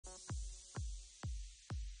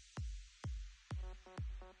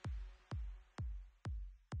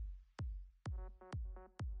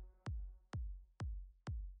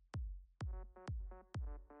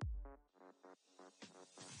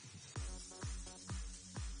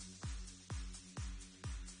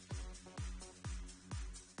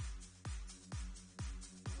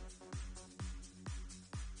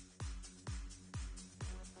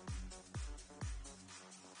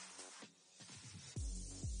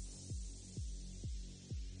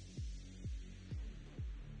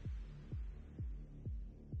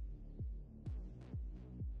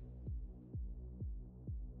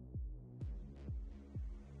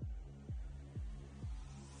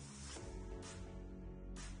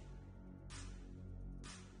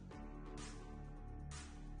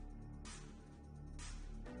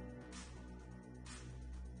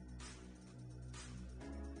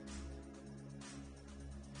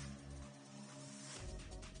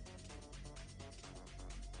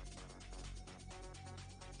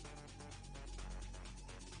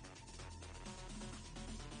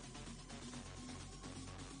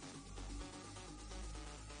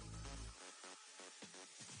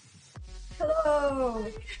Whoa!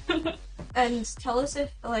 And tell us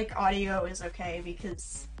if, like, audio is okay,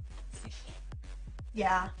 because...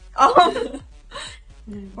 Yeah.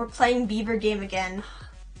 We're playing Beaver game again.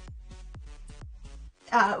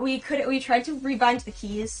 We tried to rebind the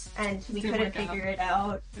keys, and we couldn't figure it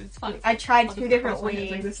out. It's fine. I tried 2 different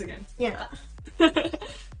ways. Like this again. Yeah.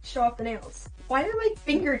 Show off the nails. Why are my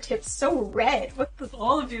fingertips so red? What the...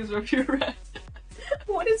 All of these are pure red.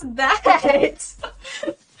 What is that?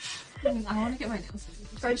 I want to get my nails done.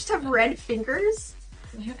 Do I just have red fingers?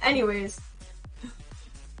 Anyways.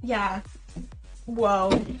 Yeah. Whoa.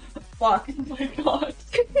 Fuck. Oh my god.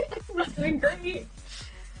 We're doing great.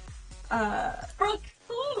 Brooke,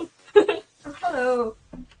 hello. Oh, hello.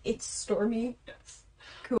 It's Stormy. Yes.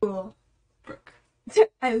 Cool. Brooke.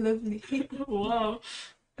 I love you. Wow.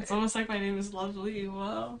 It's almost like my name is Lovely.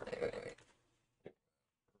 Wow.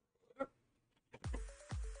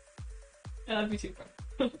 Yeah, that'd be too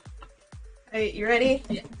fun. Hey, you ready?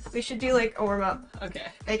 Yes. We should do like a warm up. Okay.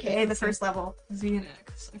 AKA the first level. Z and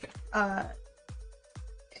X. Okay.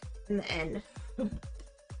 And the N.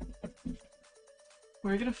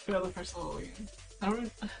 We're gonna fail the first level again. I don't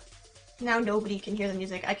really... Now nobody can hear the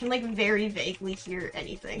music. I can like very vaguely hear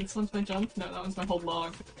anything. This one's my jump? No, that one's my whole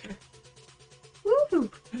log. Okay.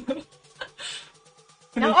 Woohoo!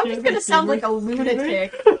 Now I'm just gonna sound like a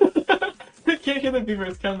lunatic. I can't hear the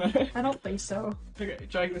beavers, can they? I don't think so. Okay,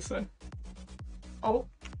 drag this way. Oh.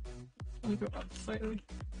 Let me go up slightly.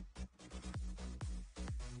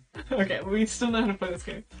 Okay, we still know how to play this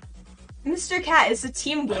game. Mr. Cat is a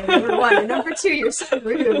team game, number 1. And number 2, you're so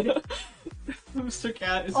rude. Mr.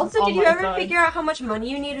 Cat is Also, on did you my ever side. figure out how much money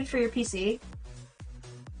you needed for your PC?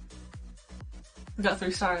 We got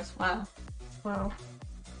 3 stars. Wow. Wow.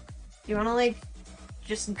 Do you wanna like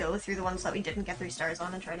just go through the ones that we didn't get 3 stars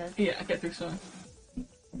on and try to Yeah, I get 3 stars.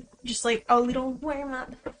 just like a little warm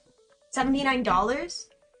up? $79?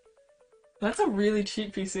 That's a really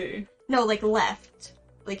cheap PC. No, like left.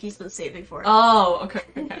 Like he's been saving for it. Oh, okay,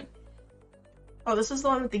 okay. Oh, this was the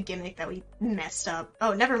one with the gimmick that we messed up.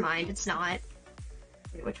 Oh, never mind, it's not.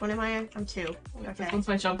 Wait, which one am I? I'm 2. This Okay. one's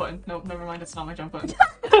my jump button. Nope, never mind, it's not my jump button.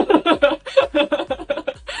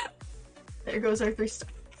 There goes our 3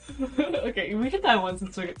 stars. Okay, we can die once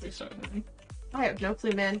and still get 3 stars, I think. I have no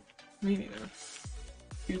clue, man. Me neither.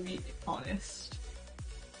 To be honest.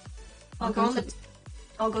 I'll go on the...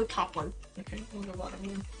 I'll go top one. Okay, we'll go bottom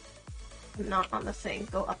one. I'm not on the thing.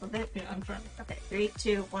 Go up a bit. Yeah, I'm trying. Okay, 3,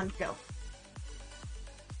 2, 1, go.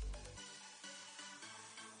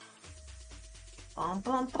 Bum,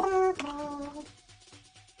 bum, bum, bum.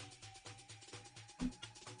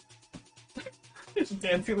 These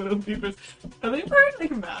dancing little beavers. Are they wearing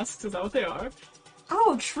like masks? Is that what they are?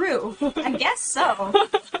 Oh, true. I guess so.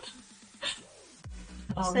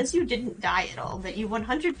 Says you didn't die at all, but you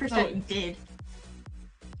 100% did.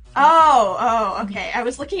 Oh, okay. I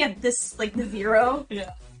was looking at this, like, the 0.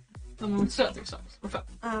 Yeah. I mean, we still have 3 stars. We're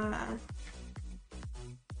fine.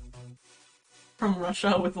 From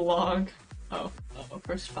Russia with a log. Oh,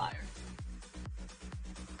 first fire.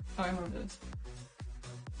 Oh, I remember this.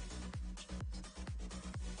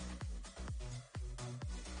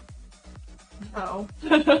 Oh.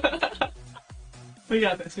 We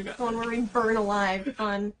got this, we got The one where we burn alive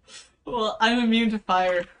on... Well, I'm immune to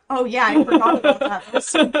fire. Oh yeah, I forgot about that. That was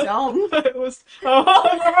so dumb. It was...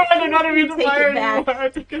 Oh, never mind, I'm not immune to Take fire it back. anymore. I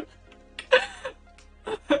take it.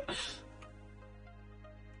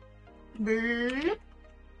 Brrr.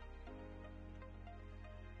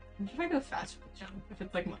 If I go fast with the jump, if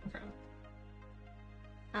it's like Minecraft.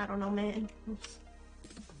 I don't know, man. Oops.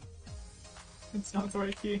 It's not the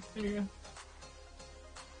right key. There you go.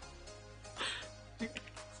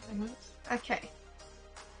 Okay.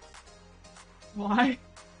 Why?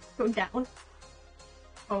 Go down.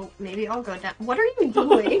 Oh, maybe I'll go down. What are you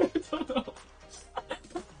doing? I don't know.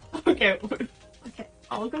 Okay. Okay,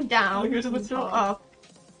 I'll go down. I'll go to the you go top. up.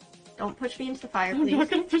 Don't push me into the fire, I'm please. not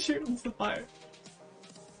gonna push you into the fire.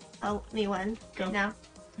 Help me when. Go. Now.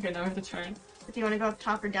 Okay, now we have to turn. If you want to go up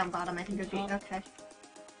top or down bottom, I think it would be Top. okay.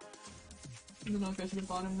 And then I'll go to the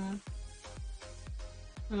bottom now.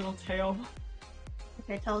 A little tail.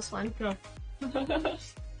 Okay, tell us when. Go.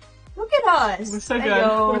 Look at us! We're so good.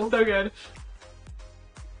 Ayo. We're so good.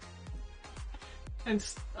 And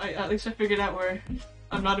at least I figured out where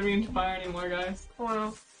I'm not immune to fire anymore, guys.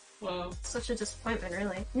 Wow. Wow. Such a disappointment,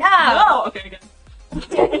 really. No! Okay,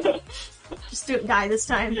 again. Just do it die this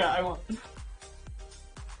time. Yeah, I won't.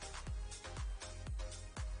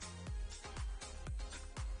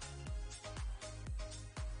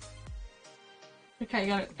 Okay, you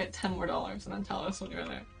gotta get $10 more and then tell us when you're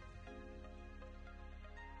there.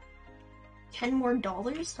 $10 more,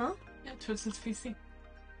 huh? Yeah, towards his PC.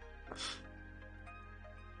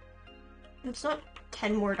 It's not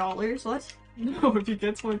 $10 more. What? No, if he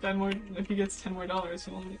gets if he gets $10 more,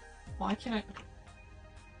 he'll only. Why can't I?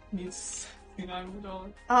 Needs $69 more.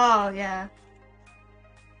 Oh yeah.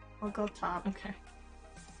 I'll go top. Okay.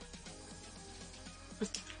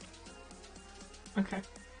 Okay.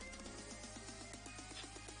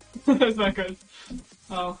 That's not good.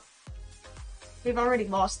 Oh. We've already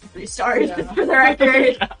lost the 3 stars Yeah. for the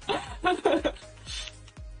record. Yeah.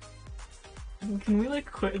 Can we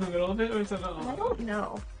like quit in the middle of it, or is that not allowed? I don't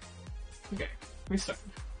know. Okay, we start.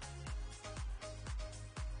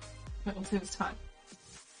 That'll save us time.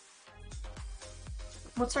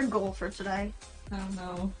 What's our goal for today? I don't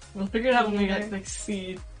know. We'll figure it out when we Neither. get like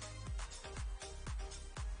seed.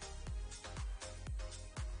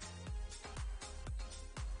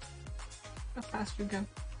 How fast you go?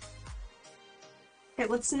 Okay,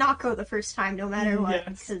 let's not go the first time, no matter what,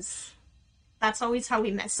 Yes. because that's always how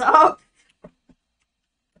we mess up.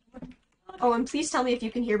 Oh, and please tell me if you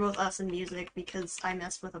can hear both us and music, because I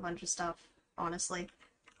messed with a bunch of stuff, honestly.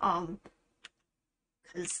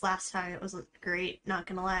 Because last time it was great, not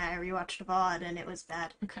gonna lie, I rewatched a VOD and it was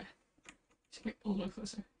bad. Okay. Just get a little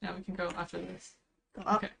closer. Now we can go after this. Go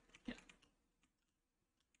up, Okay. Yeah.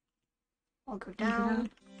 I'll go You go down.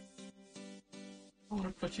 I want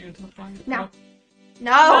to put you into the fire. No. Oh.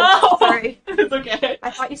 No! No! Sorry. It's okay. I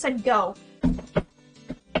thought you said go.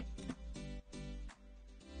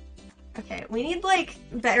 Okay, we need, like,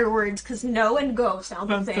 better words, because no and go sound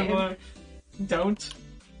the Sounds same. similar. Don't.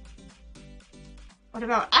 What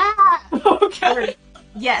about ah? Okay. Or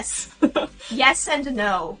yes. Yes and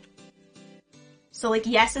no. So, like,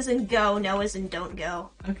 yes is in go, no is in don't go.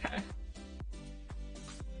 Okay.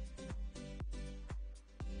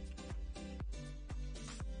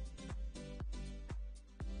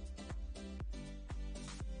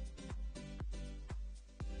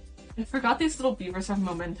 I forgot these little beavers have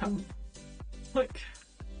momentum. Look.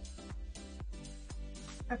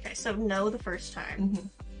 Okay, so no the first time. Mm-hmm.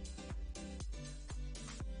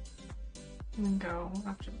 And then go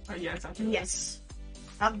after. Oh, yeah, it's after Yes.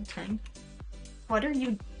 this. Turn. What are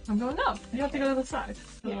you... I'm going up. You have to go to the side.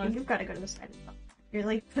 Yeah, Otherwise- you've got to go to the side. You're,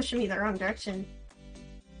 like, pushing me the wrong direction.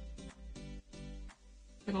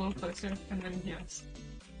 Get a little closer, and then yes.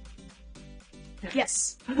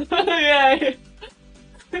 Yes. Yay!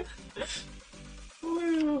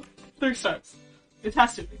 Woo! 3 stars. It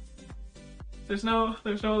has to be. There's no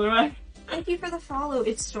other way. Thank you for the follow.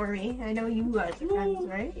 It's Stormy. I know you guys are friends,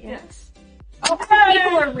 right? Yeah. Yes. Oh, Hey!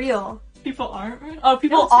 people are real. People aren't real? Oh,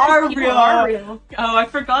 people People are people real! are real. Oh, I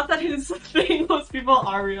forgot that his thing was people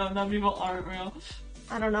are real, and not people aren't real.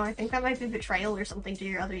 I don't know. I think that might be betrayal or something to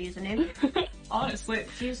your other username. Honestly.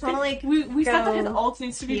 Do you just want to, like, We said that his go alt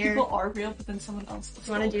needs to be here? people are real, but then someone else. do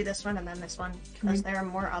you want to do this one and then this one? Can we- Because there are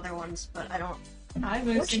more other ones, but I don't... Hi,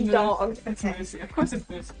 Which Moosey. dog? It's Okay. Moosey. Of course it's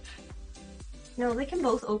Moosey. No, they can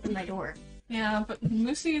both open my door. Yeah, but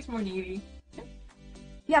Moosey is more needy.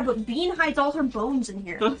 Yeah, but Bean hides all her bones in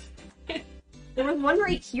here. There was one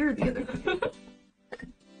right here the other day.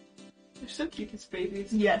 They're so cute as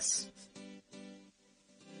babies. Yes.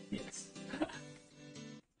 Yes.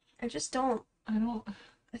 I just don't... I don't...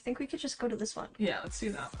 I think we could just go to this one. Yeah, let's see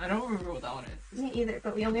that. I don't remember what that one is. Me either,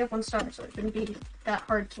 but we only have 1 star, so it shouldn't be that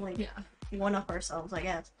hard to, like, Yeah. one-up ourselves, I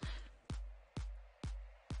guess.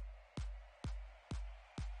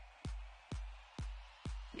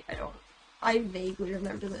 Yeah, I don't... I vaguely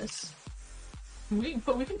remember this.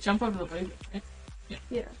 But we can jump over the blade, right?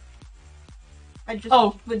 Yeah. I just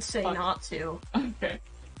Oh, would say fuck. not to. Okay.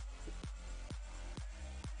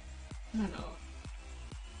 I don't know.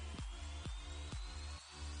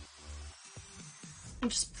 I'm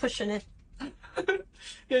just pushing it.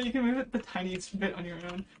 Yeah, you can move it the tiniest bit on your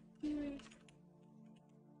own.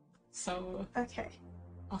 So, Okay.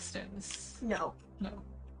 I'll stand this. No. No.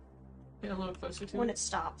 Get a little closer to When it. it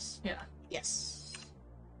stops. Yeah. Yes.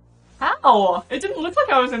 Ow! It didn't look like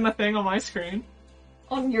I was in the thing on my screen.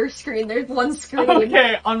 On your screen, there's one screen.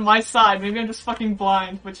 Okay, on my side. Maybe I'm just fucking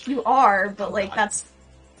blind, which... You are, but, Oh, like, God.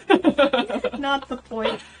 that's not the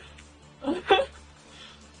point.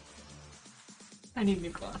 I need new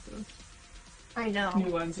glasses. I know. New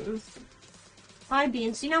lenses. Hi,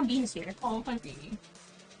 Beans. See, now Beans here. Oh, my beanie.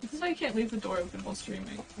 This is why you can't leave the door open while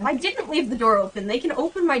streaming. I didn't leave the door open. They can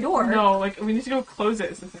open my door. No, like, we need to go close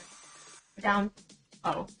it is the thing. Down.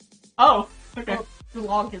 Oh. Oh! Okay. Well, the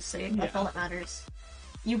log is safe. That's Yeah. all that matters.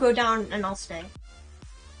 You go down and I'll stay.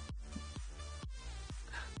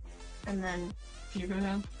 And then You go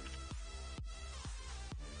down.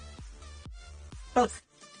 both.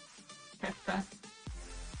 Okay, back.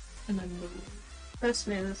 And then move. so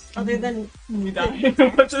smooth. Other than We die a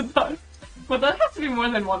bunch of times. But that has to be more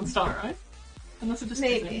than 1 star, right? Unless it just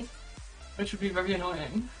maybe. isn't, which would be very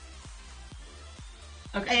annoying.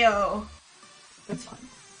 Okay. Ayo. That's fine.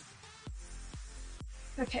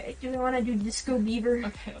 Okay, do we want to do Disco Beaver?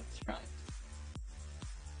 Okay, let's try.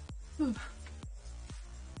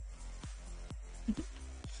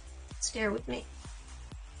 Stare with me.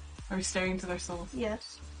 Are we staring into their souls?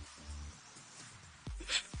 Yes.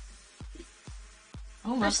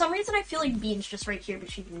 Oh For my. some reason, I feel like Bean's just right here, but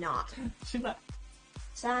she's not. She left.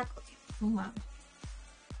 Exactly. Oh my.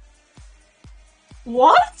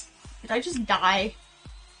 What? Did I just die?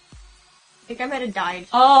 I think I might have died.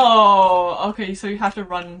 Oh, okay, so you have to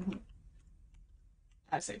run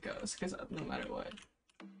as it goes, because no matter what.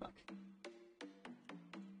 Fuck.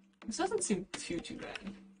 This doesn't seem too bad.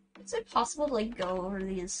 Is it possible to, like, go over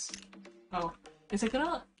these? Oh, is it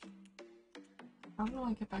gonna... How do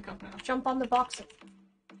I get back up now? Jump on the box.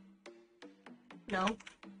 No?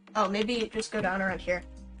 Oh, maybe just go down around here.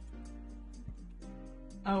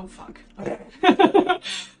 Oh, fuck. Okay.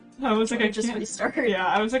 I was like, I just can't... restart. Yeah,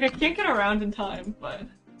 I was like, I can't get around in time, but...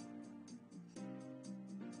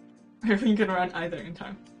 I can get around either in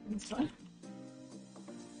time. It's fine.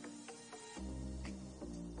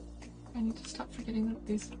 I need to stop forgetting that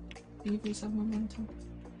these beavers have momentum.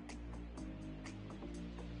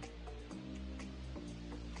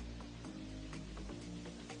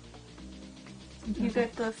 You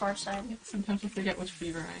get the far side. Sometimes I forget which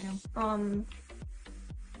beaver I am.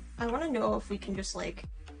 I want to know if we can just, like...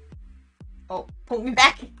 Oh, pull me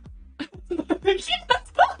back!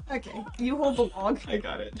 Okay, you hold the log. I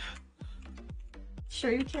got it.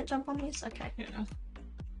 Sure you can't jump on these? Okay. Yeah.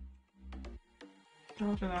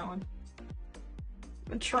 Go after that one.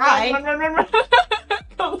 Try. Run.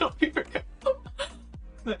 Go, little beaver, go.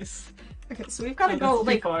 Nice. Okay, so we've got to Oh, go, that's too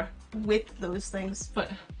like, far. with those things.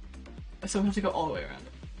 But... So we have to go all the way around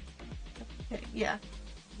it. Okay, yeah.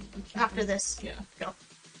 After this. Yeah. Go.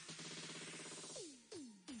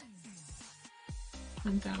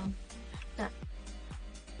 And down. Yeah.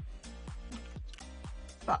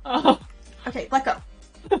 Oh. Okay, let go.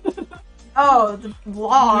 Oh, the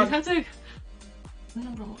log. We have to... I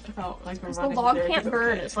don't know about, like, The log can't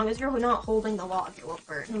burn. As long as you're not holding the log, it won't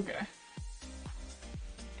burn. Okay.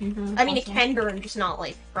 I mean, it can burn, just not,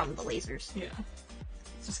 like, from the lasers. Yeah.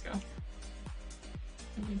 Let's just go.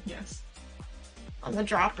 Yes. I'm gonna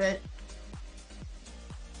drop it.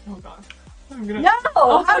 Oh god. I'm gonna... No!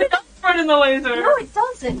 Oh, How did it does burn in the laser! No, it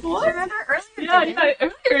doesn't! What? Remember earlier? Yeah,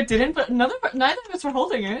 earlier it didn't, but neither of us were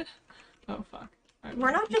holding it. Oh, fuck. Right.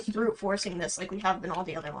 We're not just brute forcing this like we have in all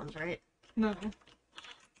the other ones, right? No.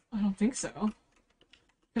 I don't think so.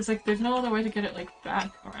 Because, like, there's no other way to get it, like,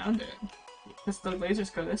 back around it. Because the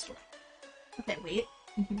lasers go this way. Okay, wait.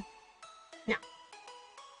 Mhm. Now.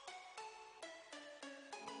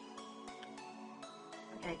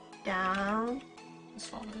 Okay, down. Just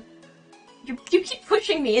follow it. You keep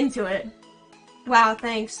pushing me into it. Wow,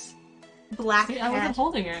 thanks. Black See, cat. I wasn't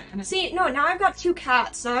holding it. And See, no, now I've got 2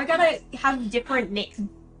 cats, so I gotta have different names.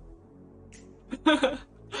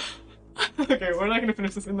 Okay, we're not gonna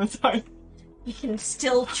finish this in this time. We can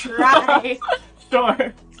still try.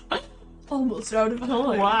 Sure. Almost out of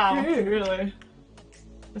time. Wow, really?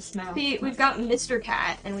 Just now. See, we've got Mr.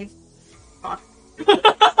 Cat, and we've... Fuck.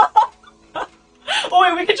 Oh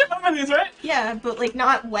wait, we can jump over these, right? Yeah, but, like,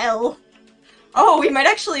 not well. Oh, we might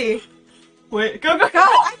actually... Wait, go! God,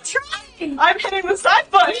 I'm trying! I'm hitting the side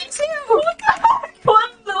button! Me too! Oh my god! Come on,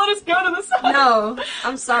 let us go to the side! No,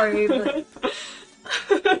 I'm sorry, but...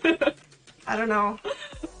 I don't know.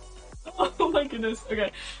 Oh my goodness,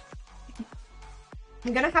 okay.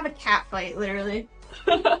 I'm gonna have a cat fight, literally.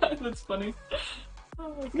 That's funny.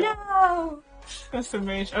 Oh my god. No! That's so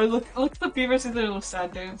mage. Oh, look at the beavers do their little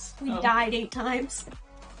sad dance. We Oh. died 8 times.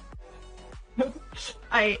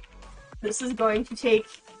 This is going to take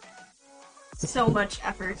so much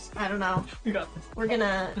effort. I don't know. We got this. We're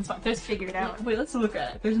gonna It's fine. There's figure it out. Wait, let's look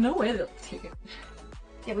at it. There's no way they'll take it.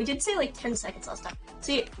 Yeah, we did say like 10 seconds last time.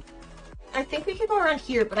 See, I think we could go around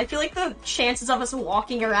here, but I feel like the chances of us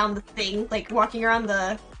walking around the thing, like walking around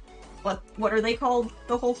the... What are they called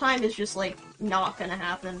the whole time is just like not gonna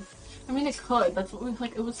happen. I mean, it could. That's what we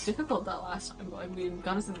like. It was difficult that last time, but like, we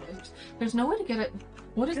got us in the lasers. There's no way to get it.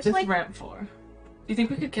 What is Just, this like- ramp for? Do you think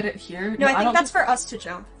we could get it here? No, I think don't that's for us to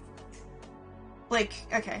jump. Like,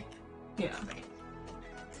 okay. Yeah. Wait.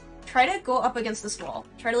 Try to go up against this wall.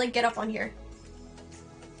 Try to like get up on here.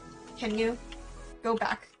 Can you? Go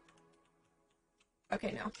back.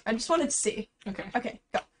 Okay, no. I just wanted to see. Okay. Okay,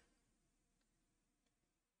 go.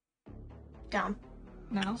 Down.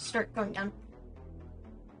 Now. Start going down.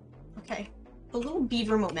 Okay. The little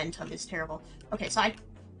beaver momentum is terrible. Okay, side.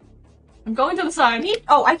 I'm going to the side.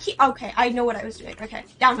 Oh, I keep. Okay, I know what I was doing. Okay,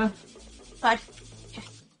 down. Side. Okay.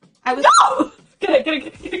 I was. No! Get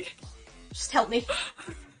it. Just help me.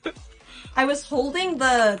 I was holding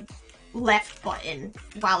the left button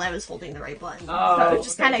while I was holding the right button. Oh, so I was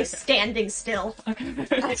just okay, kind of okay. standing still. Okay.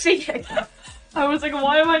 I figured. I was like,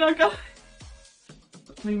 why am I not going?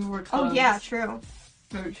 Maybe we're close. Oh yeah, true.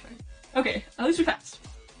 Very true. Okay, at least we passed.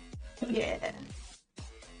 Yeah.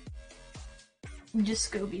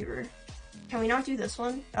 Disco Beaver. Can we not do this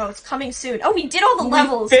one? Oh, it's coming soon. Oh, we did all the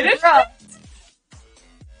levels! Finished? Bro.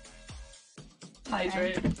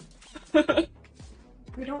 Hydrate.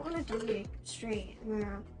 We don't want to do it straight. No.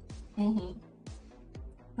 Mm-hmm.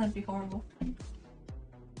 That'd be horrible.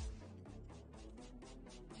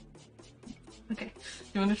 Okay.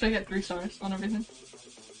 You want to try to get 3 stars on everything?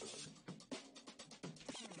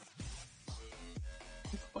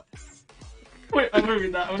 Wait, I'm gonna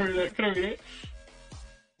read that. Can I read it?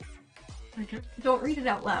 Okay. Don't read it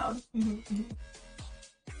out loud. Mm-hmm.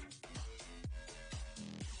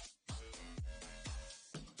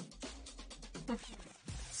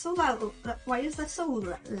 So loud. Why is that so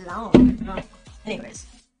loud? No. Anyways.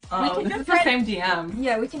 Oh, can this just is the try- same DM.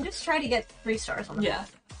 Yeah, we can just try to get 3 stars on it. Yeah.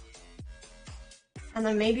 And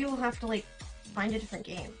then maybe we'll have to, like, find a different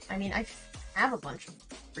game. I mean, I have a bunch of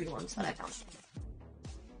free ones that I found.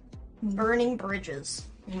 Burning Bridges.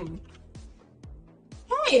 Mm.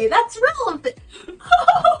 Hey, that's relevant!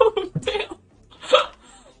 Oh, damn.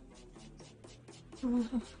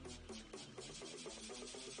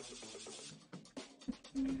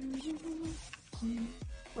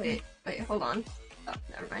 Wait, hold on. Oh,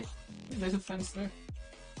 never mind. There's a fence there.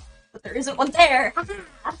 But there isn't one there!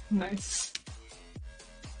 Nice.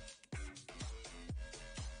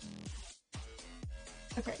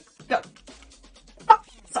 Okay, go. Oh,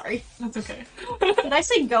 sorry. That's okay. Did I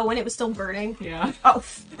say go when it was still burning? Yeah. Oh.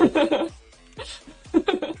 Look at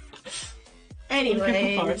the far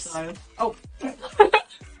Anyways. side. Oh.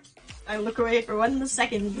 I look away for 1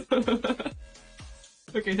 second.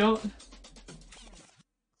 Okay, don't.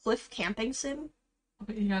 Cliff camping sim?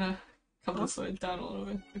 Okay, you gotta come this way down a little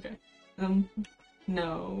bit. Okay.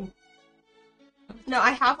 No. No,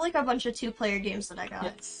 I have like a bunch of 2-player games that I got.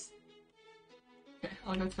 Yes. Okay,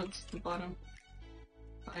 I'll go towards the bottom.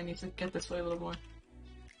 I need to get this way a little more.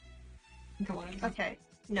 Come on. Okay,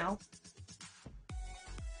 no.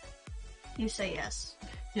 You say yes.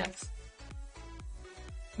 Yes.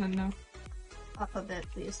 And then no. Up a bit,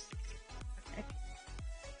 please. Okay.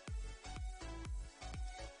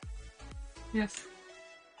 Yes.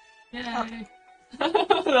 Yay! Oh.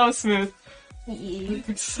 That was smooth. Yeah.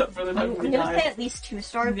 Except for the I'm time we gonna say died. at least 2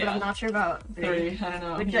 stars, but Yeah. I'm not sure about 3, I don't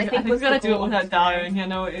know. Which I think we was gotta the do it goal. without dying. Yeah,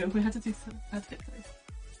 no, we had to do some. That's good.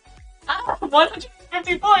 Ah!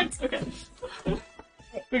 150 points! Okay.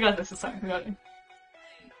 We got this time. We got it.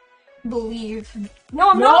 Believe. No,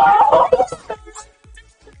 I'm not!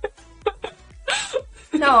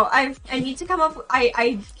 No, I need to come up.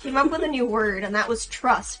 I came up with a new word, and that was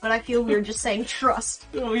trust. But I feel weird just saying trust.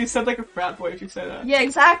 Well, you sound like a frat boy if you say that. Yeah,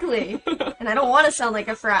 exactly. And I don't want to sound like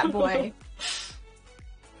a frat boy.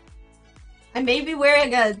 I may be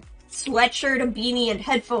wearing a sweatshirt, a beanie, and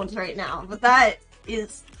headphones right now, but that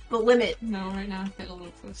is the limit. No, right now. Get a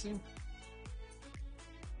little closer.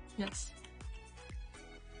 Yes.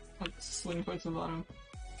 Oh, swing towards the bottom.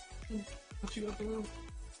 Let you go up a little.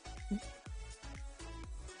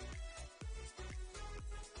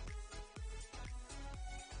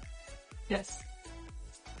 Yes.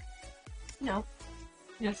 No.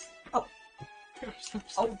 Yes. Oh.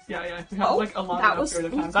 Oh. Yeah. We have Oh, like a long that enough was-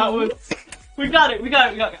 period of time. That was. We got it. We got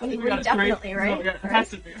it. We got it. definitely, Great. right? No, we got it. It has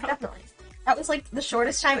to be. Definitely. That was like the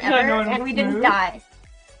shortest time Yeah, ever, no, and we didn't move. die.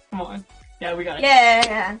 Come on. Yeah, we got it.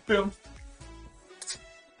 Yeah. Boom.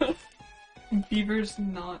 Beavers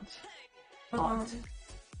not hot.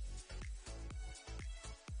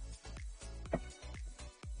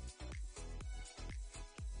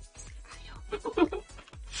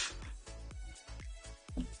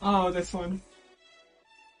 Oh, this one.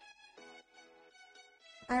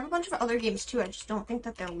 I have a bunch of other games too, I just don't think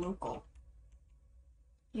that they're local.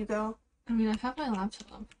 You go? I mean, I have my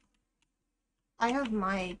laptop. I have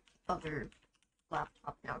my other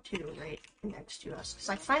laptop now too, right next to us, because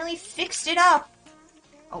I finally fixed it up!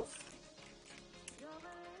 Oh.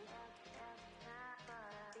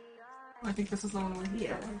 I think this is the one we're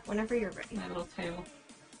Yeah, whenever you're ready. My little tail.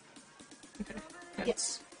 Okay. Good.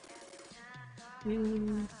 Yes.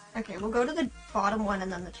 Okay, we'll go to the bottom one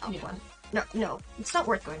and then the top one. No, it's not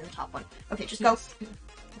worth going to the top one. Okay, just go. Yeah.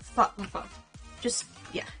 Fuck. I'm fucked. Just,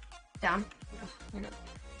 yeah. Down. I got it.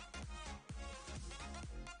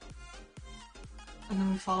 And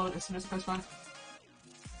then we follow it as soon as it goes by.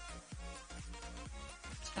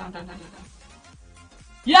 Down, down, down, down, down.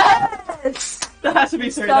 Yes! That has to be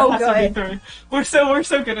three. So That has to be good. three. We're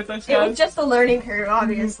so good at this, It was guys. just a learning curve,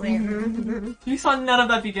 obviously. Mhm. You saw none of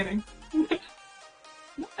that beginning.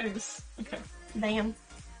 Nice. Okay. Damn.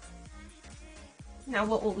 Now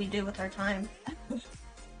what will we do with our time?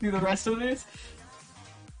 Do the rest of these.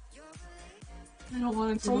 I don't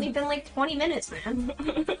want It's only been like 20 minutes, man.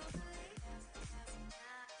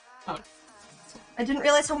 Oh. I didn't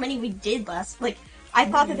realize how many we did last. Like, I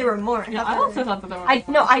thought that there were more. Yeah, I also thought that there were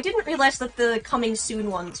No, I didn't realize that the coming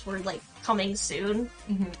soon ones were like coming soon.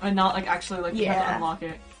 And not like actually like you had to Yeah. unlock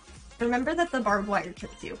it. Remember that the barbed wire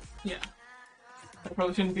killed you. Yeah. I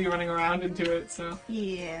probably shouldn't be running around into it, so.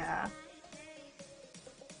 Yeah.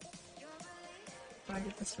 I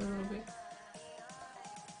get this for a little bit.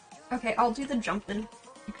 Okay, I'll do the jumping.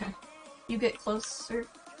 Okay. You get closer.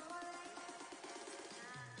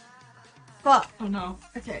 Fuck. Oh no.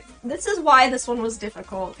 Okay, this is why this one was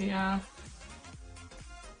difficult. Yeah.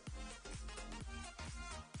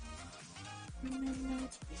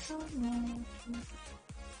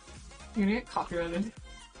 You're gonna get copyrighted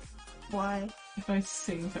Why? if I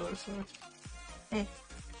sing Taylor Swift. Eh.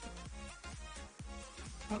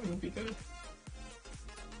 That wouldn't be good.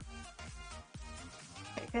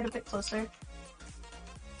 Okay, get a bit closer.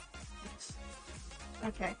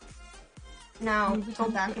 Okay. Now, Move it go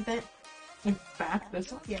down back a a bit. Like back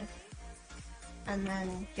this one? Yeah. And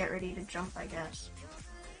then get ready to jump, I guess.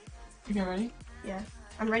 You get ready? Yeah.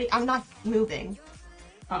 I'm ready. I'm not moving.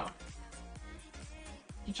 Oh.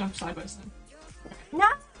 You jump sideways then. No!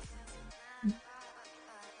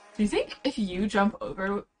 Do you think if you jump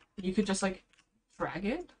over, you could just like drag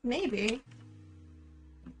it? Maybe.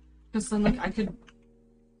 Because then like I could.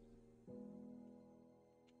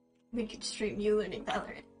 We could stream you and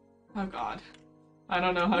Valorant. Oh god. I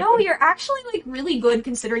don't know how No, to. you're actually like really good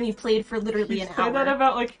considering you played for literally You an say hour. that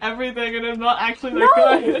about like everything and I'm not actually No!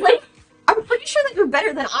 that good. Like, I'm pretty sure that you're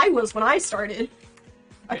better than I was when I started.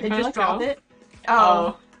 Okay, can I just let drop go? it.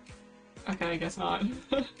 Oh. Okay, I guess not.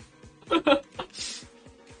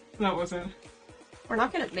 That wasn't. We're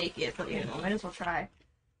not gonna make it, but you know, might as well try.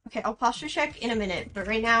 Okay, I'll posture check in a minute, but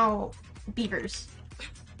right now, Beavers.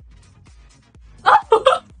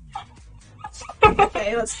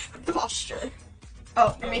 Okay, let's posture.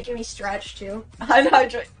 Oh, you're making me stretch too.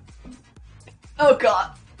 Hydrate. Oh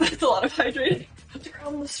god, that's a lot of hydrating.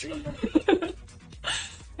 Around the stream.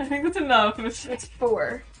 I think that's enough. It's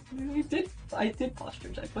 4. I did posture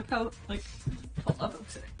check. Look how, like, hold up, I'm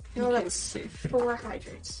sitting. No, that's 4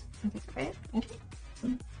 hydrates. Right?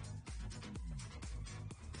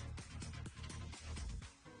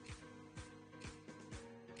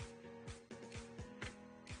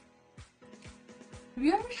 Have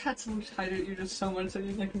you ever had so much hydrate you're just so much that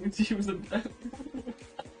you're like, you can use a bed?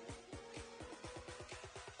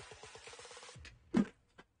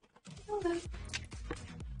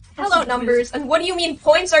 Hello, numbers, and what do you mean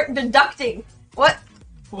points aren't deducting? What?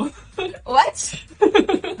 What? What?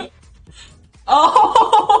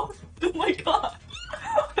 Oh! Oh my god!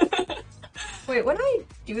 Wait, when I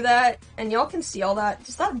do that, and y'all can see all that,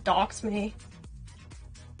 does that dox me?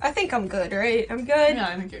 I think I'm good, right? I'm good? Yeah,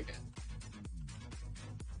 I think you're good.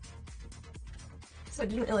 So I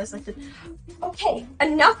didn't realize I did. Okay,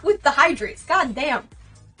 enough with the hydrates. God damn.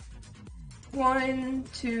 1,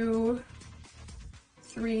 2,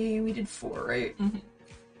 3. We did 4, right? Mm-hmm.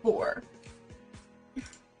 4.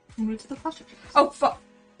 Move to the posture check. Oh, fuck.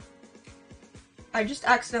 I just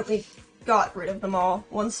accidentally got rid of them all.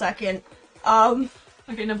 1 second.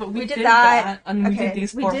 Okay, no, but we did did that. and we Okay, did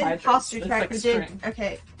these we 4 did hydrates. posture It's check. like We did. string.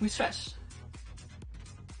 Okay. We stretched.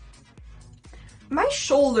 My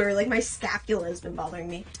shoulder, like my scapula, has been bothering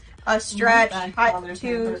me. Stretch. back High, bothers me,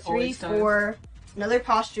 2, but it 3, always does. 4. Another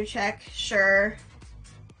posture check. Sure.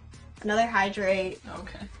 Another hydrate.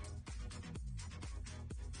 Okay.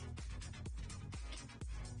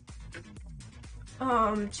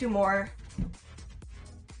 Two more.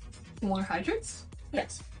 More hydrates?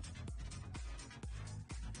 Yes.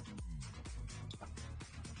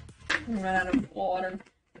 I ran out of water.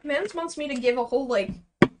 Mans wants me to give a whole, like,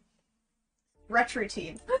 stretch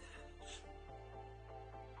routine. I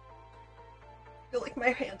feel like my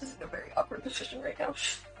hand is in a very awkward position right now.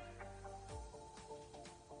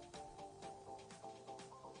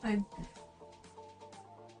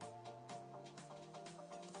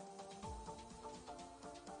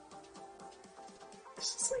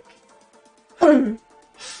 It's just like...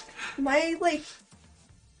 my, like...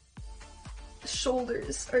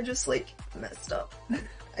 shoulders are just, like, messed up.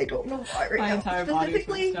 I don't know why right My now. entire body's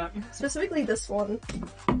messed up. Specifically this one.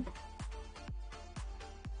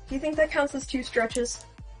 Do you think that counts as 2 stretches?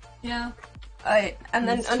 Yeah. Alright, and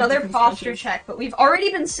then That's 2 another different posture stretches. check, but we've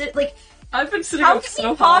already been I've been sitting how up can so we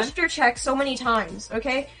high. posture check so many times,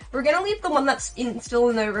 okay? We're gonna leave the one that's still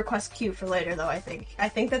in the request queue for later, though, I think. I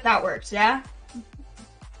think that works, yeah?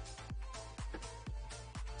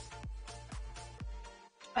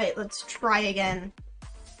 Alright, let's try again.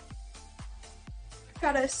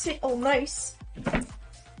 Gotta sit all nice.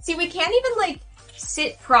 See, we can't even, like,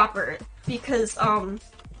 sit proper, because,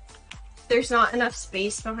 there's not enough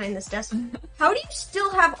space behind this desk. How do you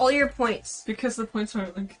still have all your points? Because the points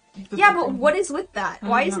aren't, like... Yeah, but what is with that? I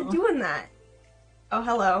Why don't is it know. doing that? Oh,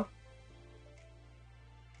 hello.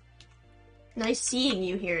 Nice seeing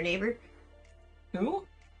you here, neighbor. Who?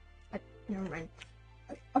 Never mind.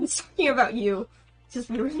 I was talking about you. Just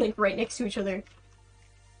we were, like, right next to each other.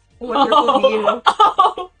 Wonderful view.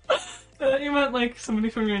 Oh! I thought you meant, like, somebody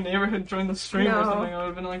from your neighborhood joined the stream or No. something. I would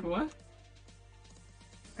have been like, what?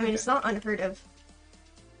 I mean, it's not unheard of.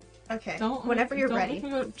 Okay, Don't whenever you're don't ready. Make me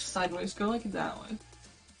go sideways. Go like that way,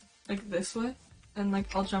 like this way, and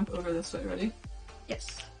like I'll jump over this way. Ready?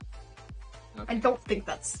 Yes. Okay. I don't think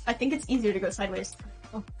that's... I think it's easier to go sideways.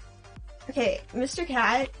 Oh. Okay, Mr.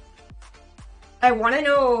 Cat, I want to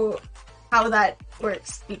know how that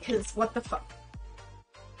works, because what the fuck?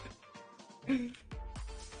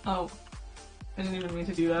 Oh, I didn't even mean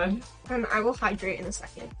to do that. I will hydrate in a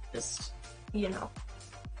second. Just, you know.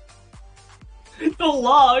 The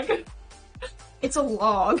log, It's a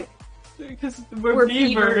log. because We're we're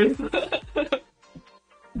beavers. The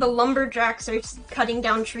lumberjacks are cutting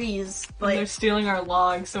down trees, And but they're stealing our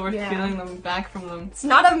logs, so we're Yeah. stealing them back from them. it's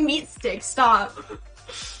not a meat stick. Stop.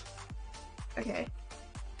 Okay.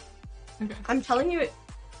 Okay. I'm telling you.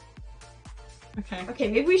 Okay. Okay,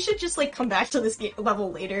 maybe we should just like come back to this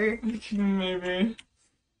level later. Maybe.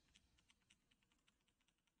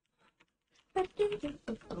 I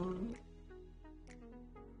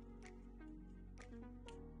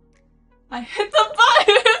hit the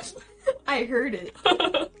button. I heard it.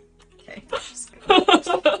 Okay.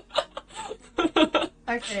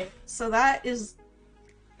 Okay, so that is...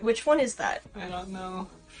 Which one is that? I don't know.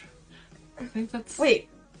 I think that's. Wait,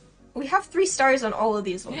 we have 3 stars on all of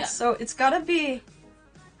these ones, Yeah. so it's gotta be...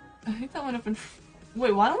 I think that might have been.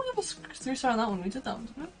 Wait, why don't we have a 3-star on that one? We did that one,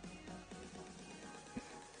 didn't we?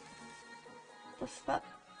 What's that?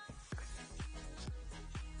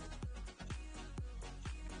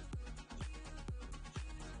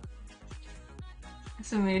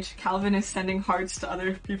 SMH, Calvin is sending hearts to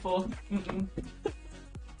other people. Mm-mm.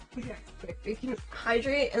 Okay, wait, we can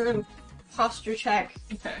hydrate and then posture check.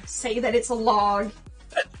 Okay. Say that it's a log.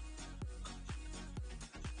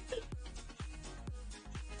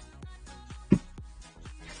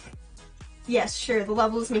 Yes, sure, the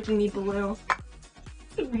level is making me blue.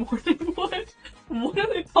 Morning what? What are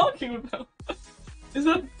they talking about? Is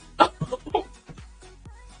that. Oh.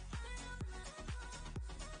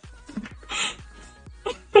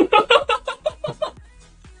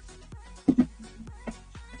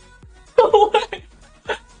 What?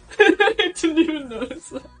 I didn't even notice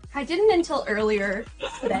that. I didn't until earlier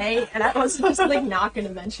today, and I was just like not gonna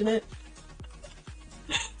mention it.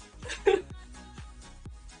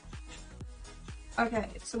 Okay,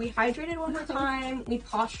 so we hydrated one more time, we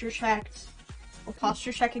posture checked. We'll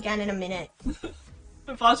posture check again in a minute.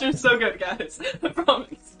 The posture is so good, guys. I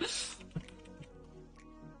promise.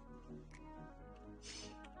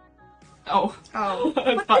 Oh. Oh.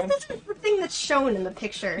 It's But fine. this isn't the thing that's shown in the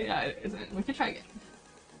picture. Yeah, it isn't. We can try again.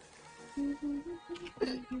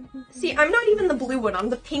 See, I'm not even the blue one, I'm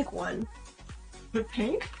the pink one. The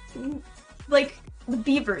pink? Like, the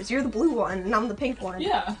Beavers, you're the blue one, and I'm the pink one.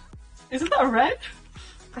 Yeah. Isn't that red?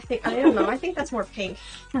 I don't know, I think that's more pink.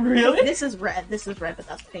 Really? This is red, but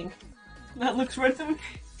that's pink. That looks red to me.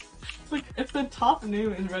 It's like, if the top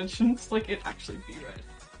new is red, shouldn't like it actually be red?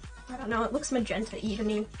 I don't know, it looks magenta-y to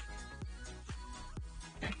me.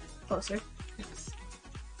 Okay. Closer. Yes.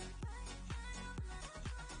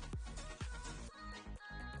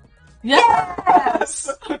 Yes!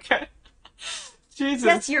 Okay. Jesus.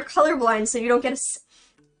 Yes, you're colorblind, so you don't get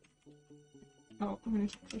Oh, I'm gonna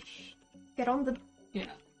push. get on the... Yeah.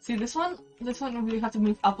 See, this one we have to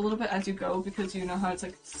move up a little bit as you go because you know how it's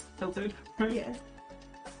like tilted, right? Yeah.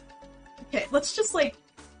 Okay, let's just like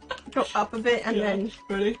go up a bit and Yeah. then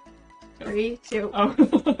Ready? 3, 2. Oh.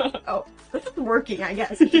 Oh, this is working, I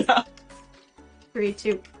guess. Yeah. 3,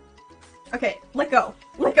 2. Okay, let go.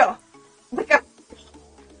 Let go. Let go.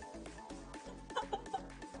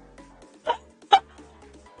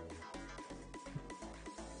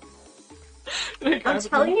 I'm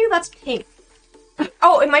telling you, that's pink.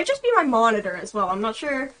 Oh, it might just be my monitor as well. I'm not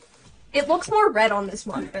sure It looks more red on this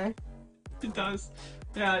monitor. It does.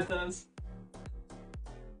 Yeah, it does.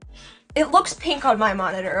 It looks pink on my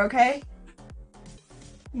monitor, okay?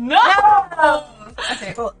 No!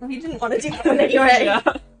 Okay, well, we didn't want to do that one anyway. Yeah.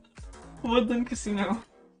 Woodland Casino.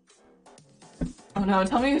 Oh no,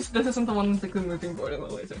 tell me this isn't the one with like, the moving board and the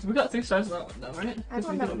lasers. We got 3 stars on that one though, right? I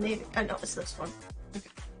don't know, maybe. I know it's this one. Okay.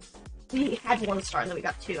 We had 1 star and then we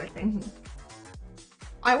got 2, I think.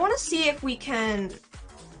 I want to see if we can...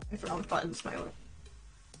 I forgot what buttons my own.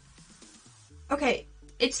 Okay,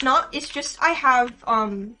 it's not, it's just I have,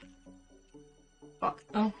 fuck.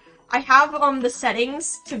 Oh. I have, the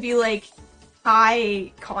settings to be, like,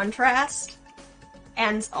 high contrast,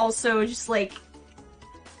 and also just, like,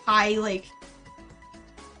 high, like,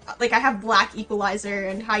 I have black equalizer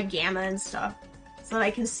and high gamma and stuff, so that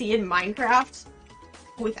I can see in Minecraft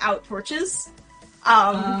without torches.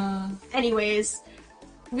 Anyways,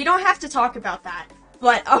 we don't have to talk about that,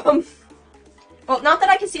 but, well, not that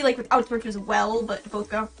I can see, like, without torches well, but both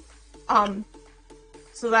go.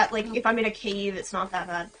 So that, like, if I'm in a cave, it's not that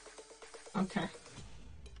bad. Okay.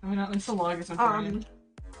 I mean, at least the log isn't green.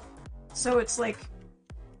 So it's, like,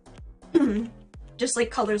 just, like,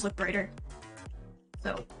 colors look brighter.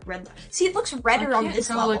 So, red. See, it looks redder on this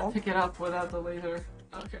level. Like, pick it up without the laser.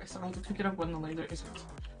 Okay, so I have to pick it up when the laser isn't,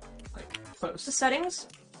 like, close. The settings?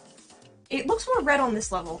 It looks more red on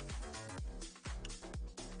this level.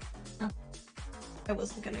 Oh. I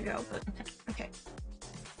wasn't gonna go, but... Okay.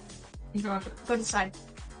 You go after. Go to the side.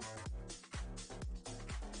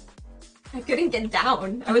 I couldn't get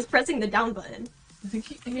down. I was pressing the down button. I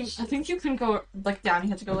think you can go, like, down. You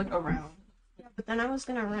have to go, like, around. Yeah, but then I was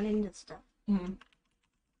gonna run into stuff. Mm-hmm.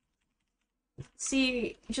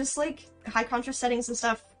 See, just, like, high contrast settings and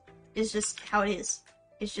stuff is just how it is.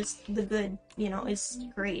 It's just the good, you know, it's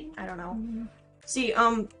great. I don't know. Mm-hmm. See,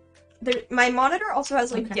 my monitor also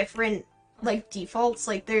has, like, different, like, defaults.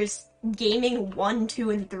 Like, there's gaming 1,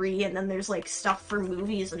 2, and 3, and then there's, like, stuff for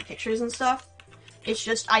movies and pictures and stuff. It's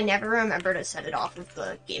just, I never remember to set it off with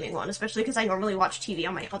the gaming one, especially because I normally watch TV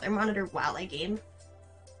on my other monitor while I game.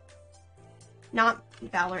 Not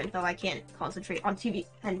Valorant, though. I can't concentrate on TV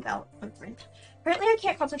and Valorant. Apparently I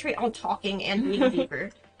can't concentrate on talking and being a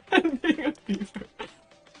beaver. And being a beaver.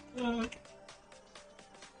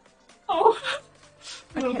 Oh!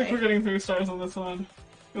 I don't think we're getting 3 stars on this one.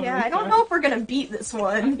 Yeah, I don't know if we're gonna beat this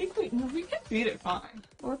one. I think we can beat it fine.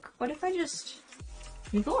 Look, what if I just...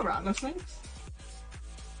 Can you go around this thing?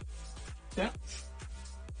 Yeah.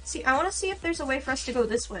 See, I want to see if there's a way for us to go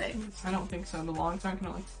this way. I don't think so. The logs aren't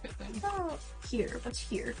gonna, like, fit things. Oh, here. What's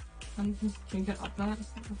here? Can you get up that?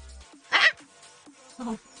 Ah!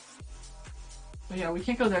 Oh. But yeah, we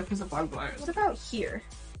can't go there because of barbed wire. What about here?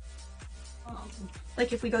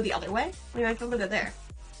 Like, if we go the other way, we might be able to go there.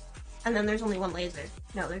 And then there's only 1 laser.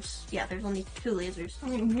 No, there's only 2 lasers. I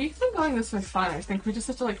mean, we've been going this way fine. I think we just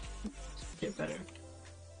have to, like, get better.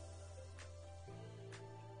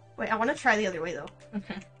 Wait, I want to try the other way, though.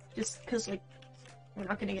 Okay. Just because, like, we're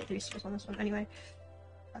not gonna get 3 stars on this one anyway.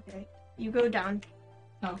 Okay, you go down.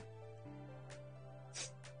 Oh.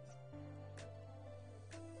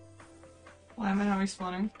 Why am I not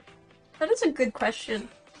respawning? That is a good question.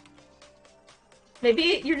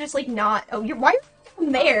 Maybe you're just, like, not... Oh, why are you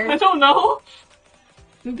down there? I don't know!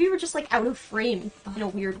 Maybe you were just, like, out of frame in a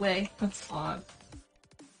weird way. That's odd.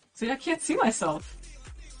 See, I can't see myself.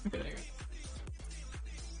 Okay, there you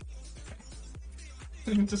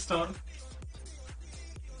go. Okay. Just stop.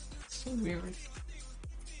 So weird.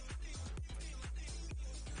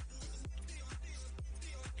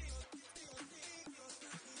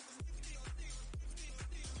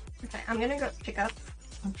 Okay, I'm gonna go pick up.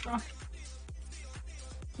 I'm trying.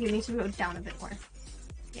 You need to go down a bit more.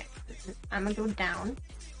 Yeah, I'm gonna go down.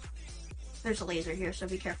 There's a laser here, so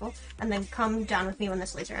be careful. And then come down with me when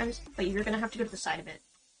this laser ends, but you're gonna have to go to the side of it.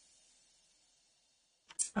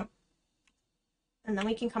 Oh. And then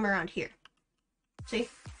we can come around here. See?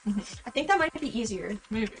 I think that might be easier.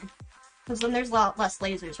 Maybe. Because then there's a lot less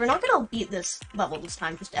lasers. We're not gonna beat this level this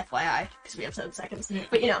time, just FYI, because we have 7 seconds. Yeah.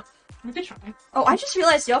 But you know. We could try. Oh, I just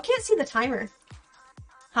realized y'all can't see the timer.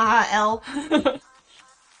 Haha, L.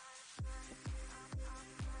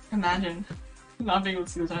 Imagine not being able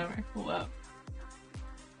to see the timer. Wow.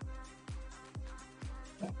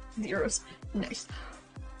 Zeros. Nice.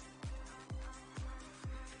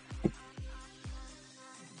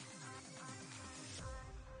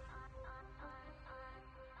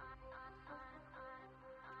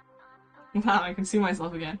 Wow, I can see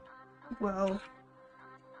myself again. Whoa.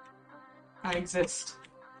 I exist.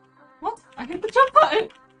 What? I hit the jump button!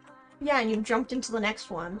 Yeah, and you jumped into the next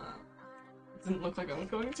one. Didn't look like I was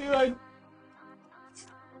going to.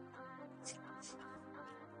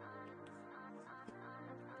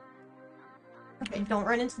 Okay, don't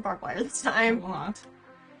run into the barbed wire this I time. will not.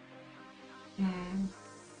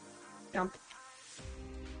 Jump.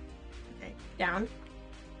 Okay, down.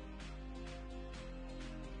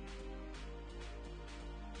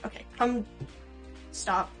 Okay, come.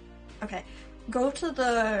 Stop. Okay, go to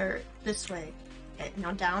this way. Okay,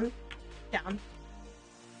 now down, down,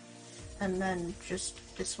 and then just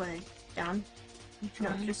this way, down. No,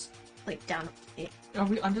 just like down. Yeah. Are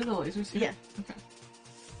we under the lasers here? Yeah. Okay.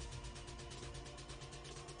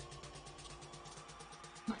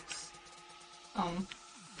 Nice.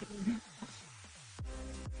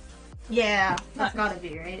 Yeah, that's gotta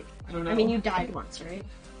be right. I don't know. I mean, you died once, right?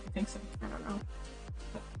 I think so. I don't know.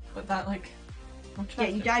 But that, like... Yeah,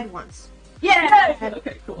 you died once. Yeah!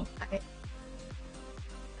 Okay, cool. Okay.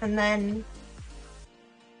 And then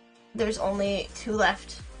there's only 2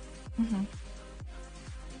 left. Mm-hmm.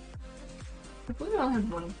 I believe I only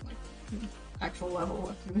had one, like, actual level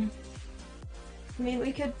left in it. I mean,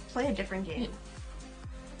 we could play a different game.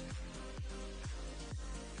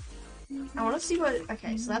 I want to see what...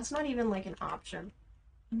 Okay, so that's not even, like, an option.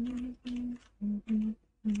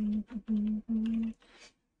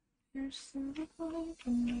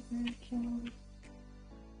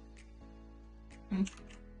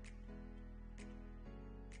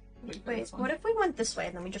 Wait, what if we went this way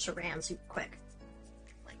and then we just ran super quick?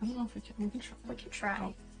 I don't know if we can. We can try. We could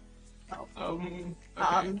try. Oh.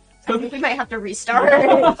 I Okay. think we might have to restart.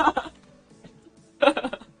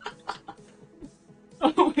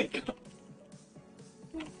 Oh my god.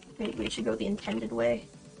 Maybe we should go the intended way.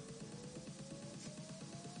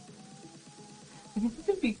 I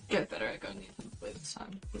think we could get better at going the intended way this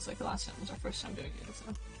time. Because, like, the last time was our first time doing it, so.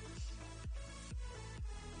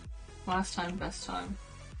 Last time, best time.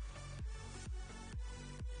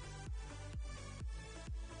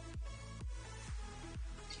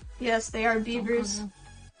 Yes, they are beavers. Oh,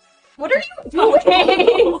 What are you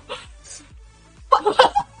doing?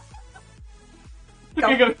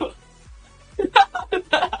 Okay, go.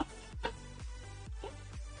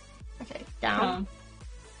 Okay, down.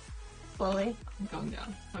 Slowly. I'm going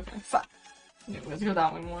down. Okay. Fuck. Yeah, we have to go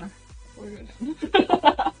that way more. Before we go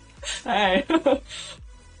down. Hey.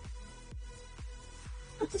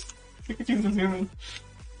 You could use the zoom in.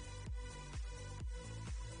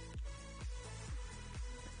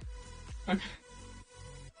 Okay.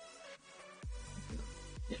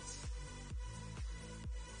 Yes.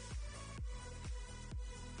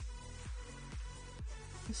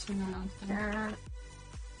 Just swing around there.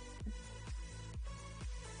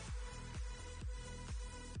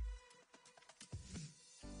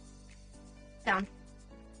 Down.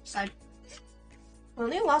 Side. We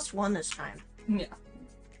only lost 1 this time. Yeah.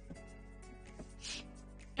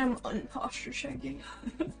 I'm imposter checking.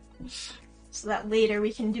 So that later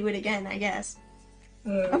we can do it again, I guess.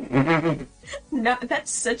 No,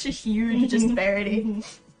 that's such a huge disparity.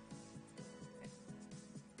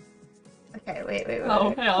 Okay, wait.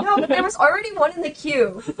 Oh, yeah. No, but there was already 1 in the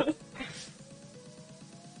queue.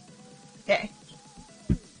 Okay.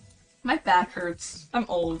 My back hurts. I'm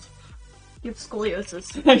old. You have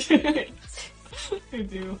scoliosis. I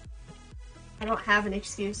do. I don't have an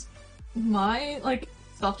excuse. My, like,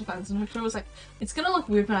 self-defense instructor was like, it's gonna look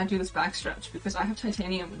weird when I do this back stretch because I have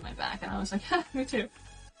titanium in my back. And I was like, ha, me too.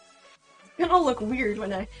 It's gonna look weird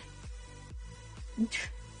when I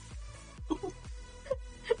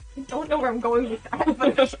don't know where I'm going with that,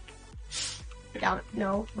 but... Down.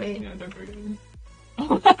 No, wait. Yeah, don't forget me.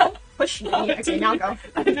 Push me. Okay, now go.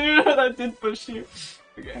 I didn't know that did push you.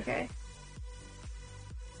 Okay. Okay.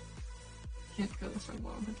 Can't go this way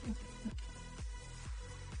more. Okay.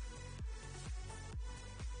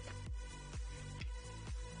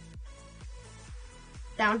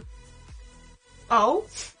 Down. Oh?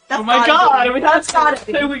 That's Oh my gotta god! be. That's gotta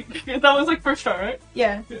be. That was like first try, right?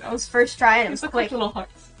 Yeah, that was first try and it was It's quick. like little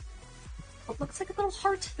hearts. It looks like a little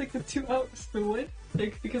heart. Like the 2 O's, the wood.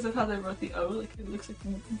 Like, because of how they wrote the O, like it looks like a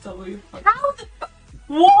W heart. How the fu-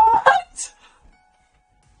 What?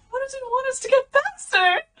 Why does it want us to get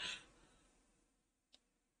faster?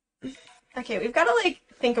 Okay, we've gotta, like,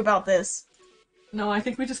 think about this. No, I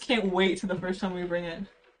think we just can't wait to the first time we bring it.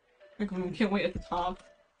 Like, we can't wait at the top.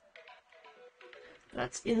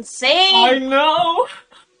 That's insane! I know!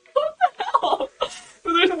 What the hell?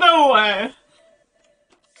 There's no way!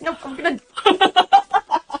 Nope, I'm gonna...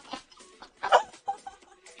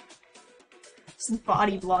 This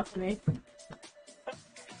body blocked me.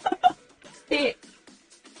 Hey,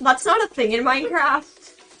 that's not a thing in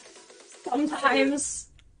Minecraft. Sometimes.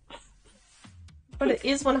 But it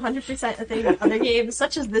is 100% a thing in other games,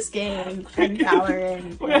 such as this game, and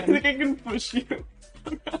Valorant. Wait, I think I can push you.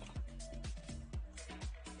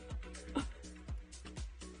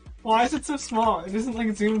 Why is it so small? It isn't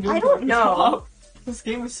like zoomed in. I don't know. This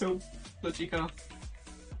game is so Chico.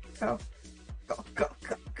 Go. Go, go,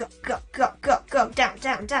 go, go, go, go, go, go, down,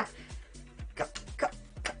 down, down. Go, go,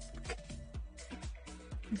 go,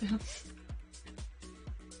 go.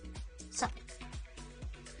 Side.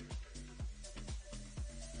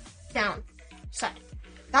 Down. Side.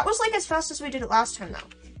 That was like as fast as we did it last time though.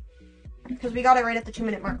 Because we got it right at the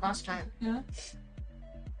 2-minute mark last time. Yeah.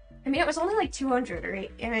 I mean, it was only like 200 or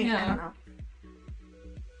 8. I mean, Yeah. I don't know.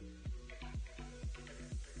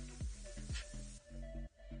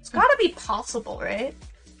 It's gotta be possible, right?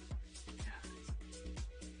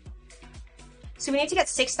 So we need to get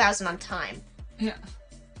 6,000 on time. Yeah.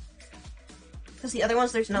 Because the other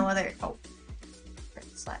ones, there's no other... Oh.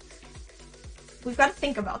 Slack. We've got to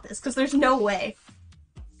think about this, because there's no way.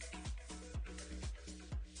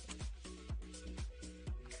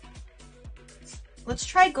 Let's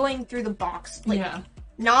try going through the box. Like, yeah.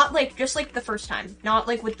 Not like, just like the first time. Not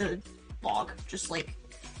like with the log. Just like...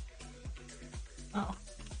 Oh.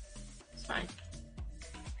 It's fine.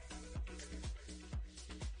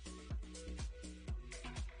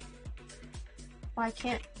 Why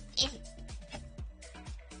can't...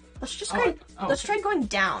 Let's just try... let's try going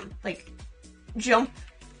down. Like, jump.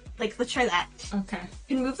 Like, let's try that. Okay.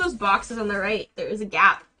 You can move those boxes on the right. There is a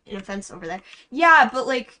gap in a fence over there. Yeah, but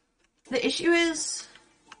like, the issue is...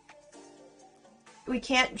 we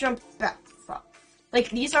can't jump back. Like,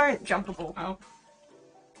 these aren't jumpable. Oh.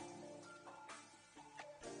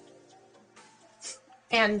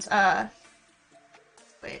 And,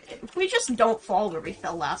 wait, if we just don't fall where we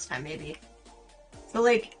fell last time, maybe. So,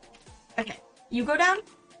 like, okay, you go down,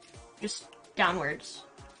 just downwards.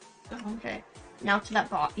 Okay, now to that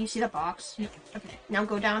box. You see that box? Yeah. Okay, now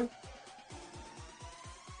go down.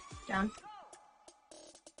 Down.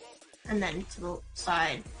 And then to the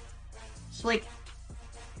side. So, like,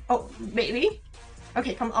 oh, maybe?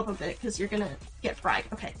 Okay, come up a bit, because you're gonna get fried.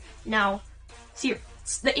 Okay, now, see,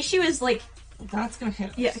 the issue is, like, that's gonna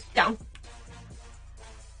hit us. yeah, down.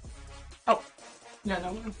 Oh. Yeah,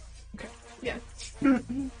 no. Okay. Yeah.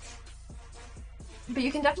 But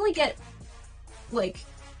you can definitely get, like,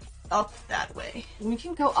 up that way. We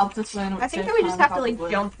can go up this way. I think that we just have to, like,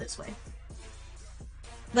 jump this way.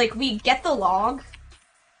 Like, we get the log.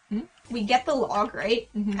 We get the log, right?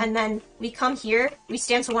 And then we come here, we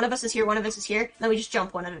stand so one of us is here, one of us is here, then we just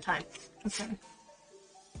jump one at a time. Okay.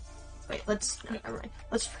 Wait, let's... No, never mind.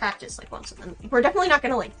 Let's practice, like, once, and then... We're definitely not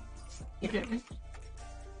gonna, like... You know. Okay.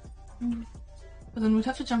 But then we'd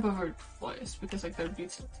have to jump over twice, because, like, there'd be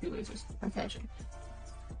 2 lasers. Okay.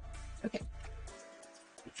 Okay.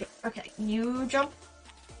 Okay, you jump.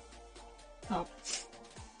 Oh.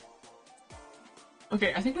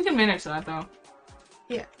 Okay, I think we can manage that, though.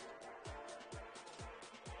 Yeah.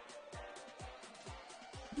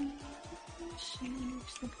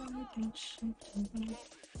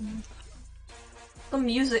 The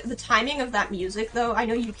music, the timing of that music, though, I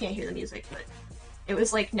know you can't hear the music, but it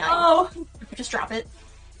was like, no. Oh! Just drop it.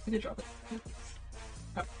 We could drop it.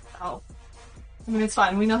 Oh. I mean, it's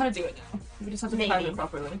fine. We know how to do it now. We just have to time Maybe. it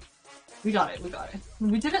properly. We got it. We got it.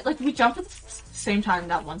 We did it, like, we jumped at the same time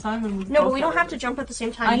that one time. And we No, but both we don't got have it. to jump at the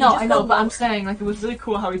same time. I You know, just I know, go but I'm lower. saying, like, it was really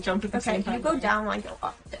cool how we jumped at the Okay, same time. you go down, I go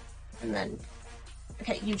up. And then...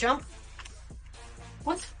 Okay, you jump.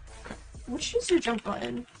 What? Okay. Which is your jump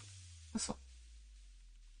button? This one.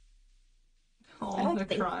 I Oh, don't they're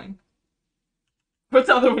think- crying. Where's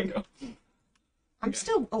the other one go? I'm Okay.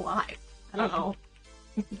 still alive. I don't know.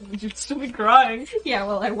 You'd still be crying. Yeah,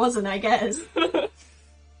 well, I wasn't, I guess.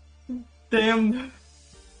 Damn.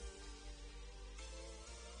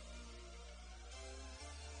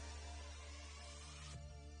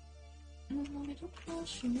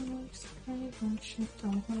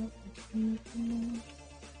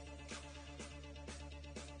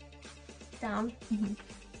 Down.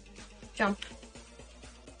 Jump.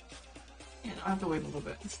 Yeah, I have to wait a little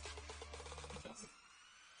bit.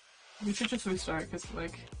 We should just restart, because,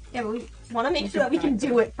 like... Yeah, but we want to make sure that we can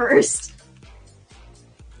do it first.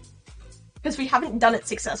 Because we haven't done it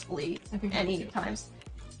successfully I think any times.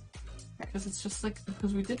 Because it's just, like,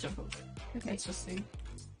 because we did jump over it. Okay, It's just, like...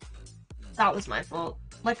 that was my fault.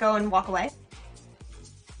 Let go and walk away.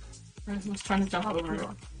 I was trying to jump Oh, over it.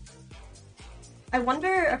 cool. I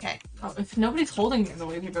wonder... Okay. Oh, if nobody's holding it, the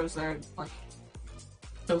laser goes there, like...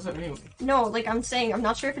 Goes there anyway. No, like, I'm saying, I'm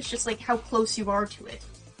not sure if it's just, like, how close you are to it.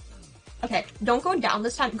 Okay, don't go down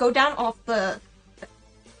this time. Go down off the...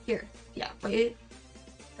 Here. Yeah, wait.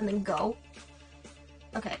 And then go.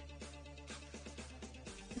 Okay.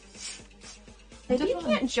 Maybe you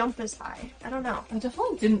can't jump as high. I don't know. I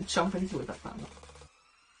definitely didn't jump into it that time.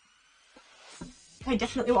 I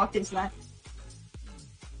definitely walked into that.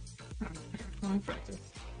 Let me practice.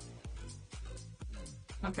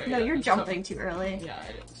 Okay. No, yeah, you're so- jumping too early. Yeah,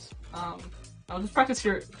 it is. I'll just practice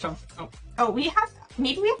your jump. Oh, Oh,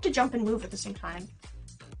 maybe we have to jump and move at the same time.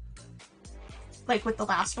 Like with the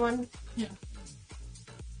last one. yeah.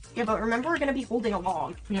 Yeah, but remember we're gonna be holding a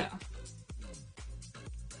log. Yeah.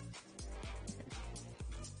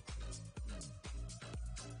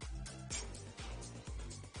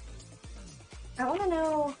 I wanna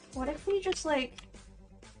know, what if we just like...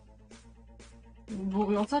 Well,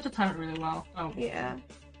 we also have to time it really well. Oh. Yeah.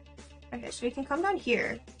 Okay, so we can come down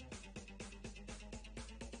here.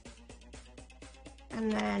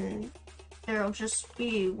 And then there'll just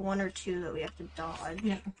be one or two that we have to dodge.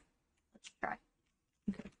 Yeah. Let's try.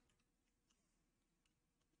 Okay.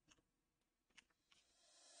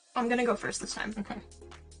 I'm gonna go first this time. Okay.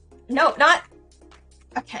 No, not...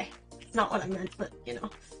 Okay. Not what I meant, but, you know.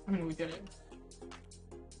 I mean, we did it.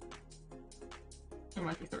 It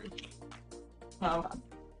might be 3. Oh.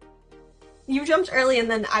 You jumped early and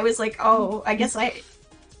then I was like, oh, I guess I...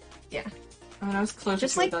 Yeah. I mean, I was closer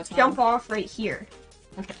Just to it like that time. jump off right here.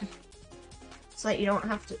 Okay. So that you don't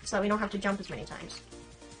have to, so that we don't have to jump as many times.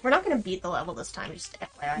 We're not gonna beat the level this time, just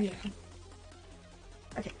FYI. Yeah.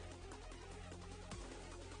 Okay.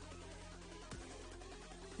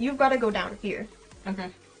 You've gotta go down here. Okay.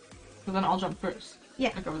 So then I'll jump first.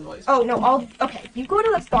 Yeah. Like over the laser. Oh, no, okay. You go to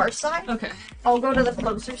the far side, Okay. I'll go to the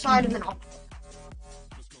closer side, and then I'll...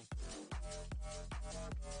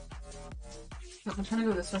 I'm trying to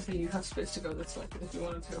go this way so you have space to go this way if you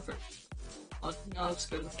wanted to go first. I'll just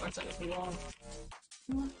go to the far side if you want.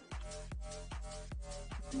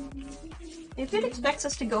 If it expects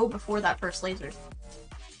us to go before that first laser.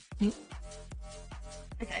 Hmm?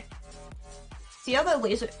 Okay. See how the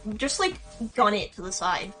laser... Just, like, gun it to the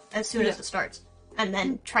side as soon as it starts. And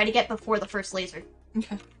then try to get before the first laser.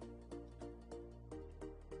 Okay.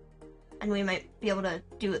 And we might be able to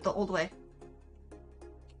do it the old way.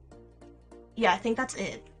 Yeah, I think that's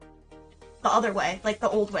it. The other way. Like, the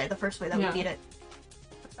old way. The first way that we beat it.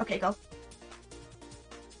 Okay, go.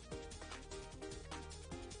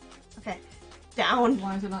 Okay. Down.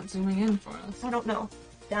 Why is it not zooming in for us? I don't know.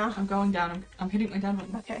 Down. I'm going down. I'm hitting my down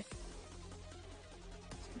button. Okay.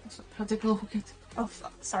 How to go get... Oh,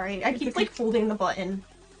 sorry. I keep, like, holding the button.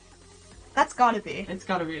 That's gotta be. It's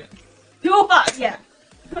gotta be it. 205! Yeah.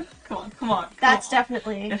 Come on, come on. That's come on.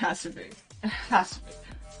 definitely... It has to be. It has to be.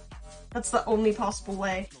 That's the only possible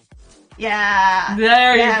way. Yeah.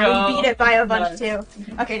 There you Yeah, go. we beat it by a bunch, Nice.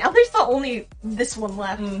 too. Okay, now there's the only... this one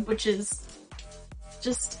left, Mm. which is...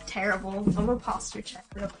 just terrible. I'm gonna posture check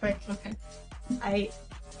real quick. Okay.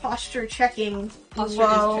 Posture checking. Posture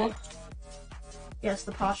Whoa. is checked. Yes,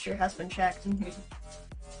 the posture has been checked. Mm-hmm.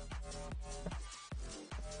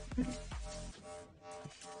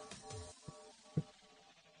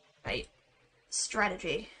 Right.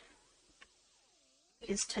 Strategy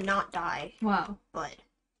is to not die, Wow. but...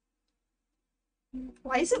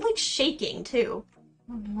 Why is it, like, shaking, too?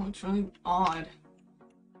 Oh no, it's really odd.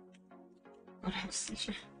 I have a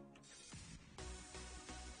seizure.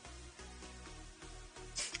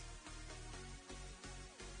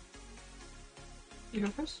 You go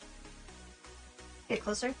first? Get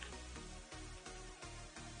closer.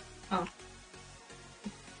 Oh.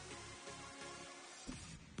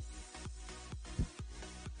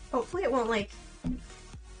 Hopefully it won't, like...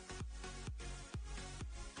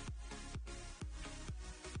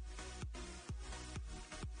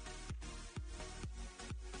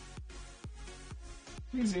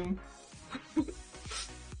 Resume.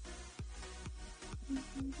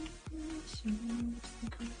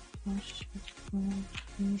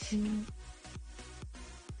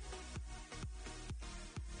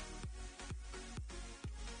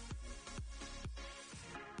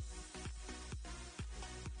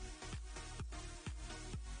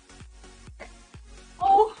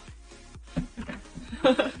 Oh!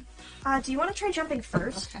 do you want to try jumping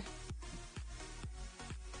first? Okay.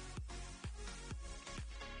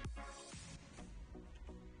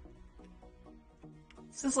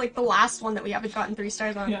 This is, like, the last one that we haven't gotten 3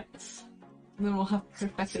 stars on. Yeah. And then we'll have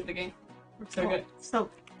perfected the game. We're so good. So,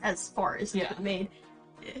 as far as it's been made.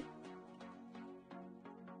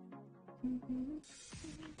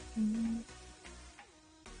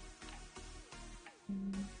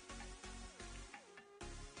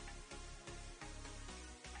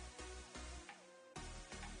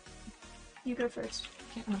 You go first.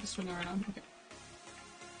 Okay, I'll just swing around. Okay.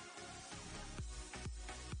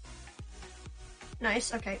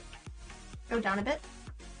 Nice, okay. Go down a bit.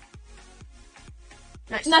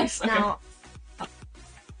 Nice. Nice, okay. Now,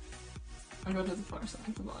 I'll go to the far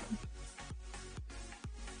side, the bottom.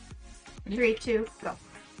 3, 2, go.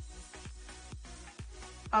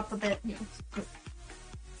 Up a bit. Yeah. Good.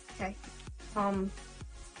 Okay.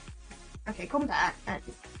 Okay, come back. And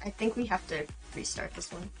I think we have to restart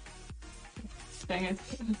this one. Dang it.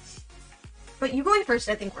 But you going first,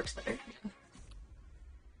 I think, works better.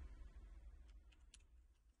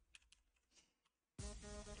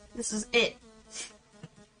 This is it.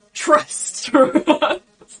 Trust.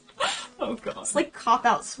 Oh god. It's like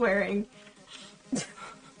cop-out swearing.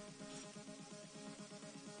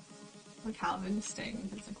 Like Calvin is staying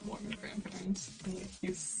with his like Mormon grandparents, and like,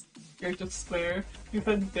 you're just swear. You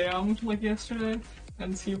said damn like yesterday,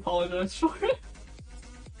 and he apologized for it.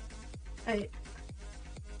 I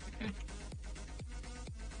Okay.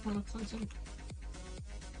 That looks like it.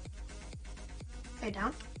 okay,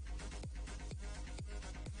 down.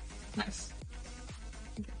 Nice.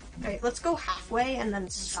 Alright, let's go halfway and then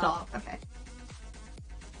stop. Okay.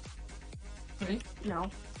 Ready?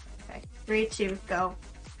 No. Okay. 3, 2, go.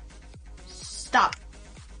 Stop.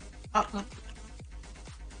 Up. Up.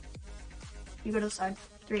 You go to the side.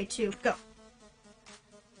 3, 2, go.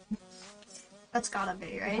 That's gotta be,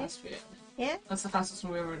 It right? has to be it. Yeah? That's the fastest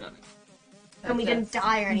one we've ever done it. And we didn't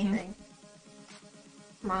die or Mhm. anything.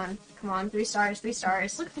 Come on. Come on. 3 stars. 3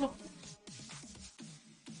 stars. Look at the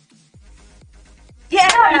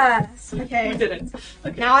Yes! We Okay. did it.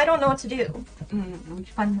 Okay. Now I don't know what to do. We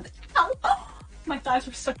find the ow! My thighs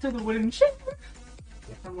were stuck to the wooden chair.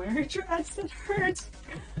 I'm wearing dress that hurts.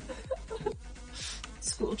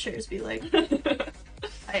 School chairs be like.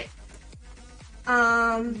 Alright.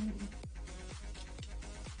 Alright.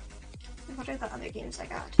 What are the other games I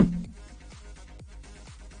got?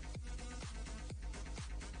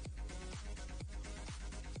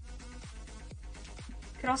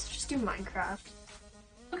 Could also just do Minecraft.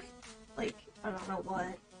 Okay. Like, I don't know what.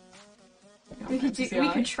 Yeah, We could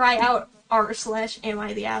MCI. try out r/am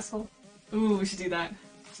I the asshole. Ooh, we should do that.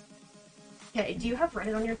 Okay, do you have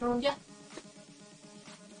Reddit on your phone? Yeah.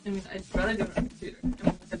 I mean, I'd rather do it on a computer. I mean,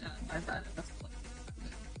 with an iPad, that's like.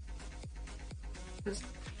 Just.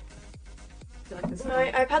 I feel like this.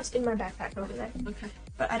 My iPad's in my backpack over there, Okay.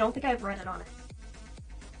 but I don't think I have Reddit on it.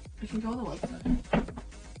 We can go on the website.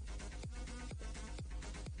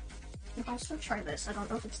 I'll also try this. I don't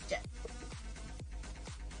know if it's dead.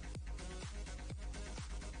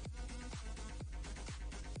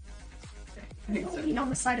 I think so. Lean on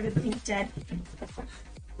the side of it being dead.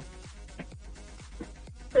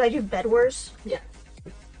 Did I do Bedwars? Yeah.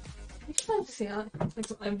 You should MCCI.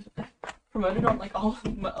 Like, I'm promoted on like a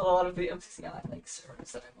lot of the MCCI like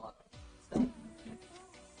servers that I'm on.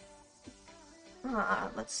 So.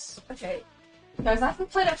 Let's. Okay. Guys, I haven't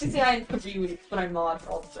played MCCI in 3 weeks, but I'm mod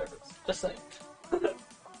for all the servers. Just saying.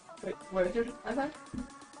 Wait, where is your iPad?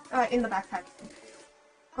 In the backpack.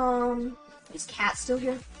 Is Cat still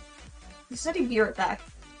here? He said he'd be right back.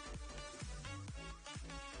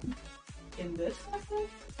 In this iPad?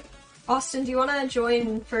 Austin, do you want to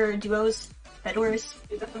join for duos? Bedwars?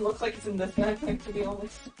 It doesn't look like it's in this backpack, to be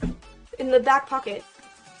honest. In the back pocket.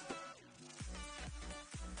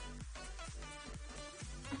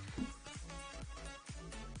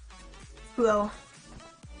 Well,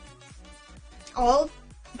 I'll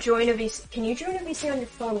join a VC. Can you join a VC on your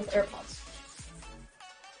phone with AirPods?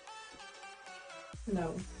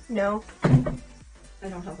 No. No. I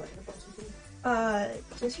don't have that.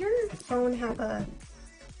 Does your phone have a,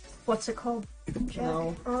 what's it called? Jack?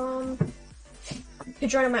 No. You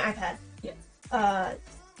join on my iPad. Yeah.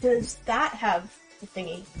 Does that have the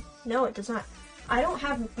thingy? No, it does not. I don't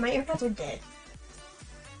have, my AirPods are dead.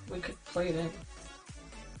 We could play it in.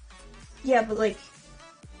 Yeah, but like,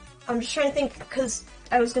 I'm just trying to think, because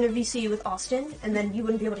I was gonna VC with Austin, and then you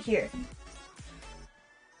wouldn't be able to hear.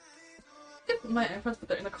 Get my AirPods, but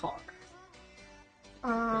they're in the car.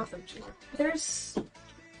 There's...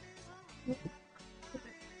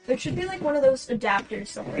 There should be like one of those adapters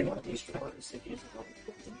somewhere in one of these drawers. If you just don't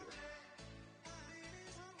put it in here.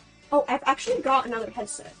 Oh, I've actually got another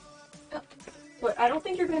headset. But I don't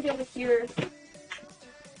think you're gonna be able to hear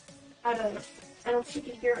out of... I don't think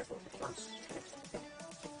you can hear it from the first.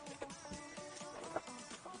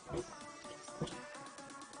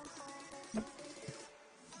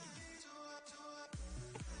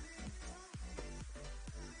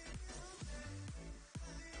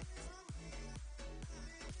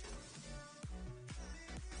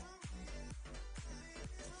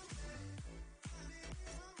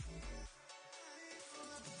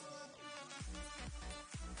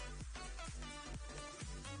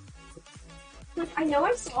 Like, I know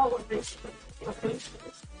I saw what this is.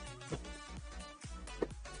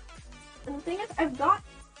 And the thing is, I've got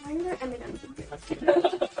minor M&M's in here.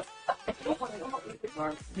 I don't want to know how big they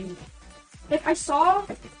are. Like, I saw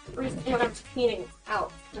recently when I was cleaning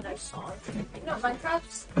out that I saw it. You know,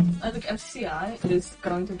 Minecraft's I think MCI is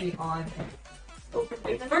going to be on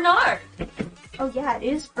overrated. Bernard! Oh yeah, it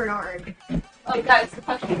is Bernard. Oh, guys, the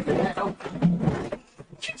question is that. Oh.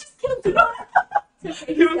 You just killed him!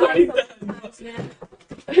 He was already dead.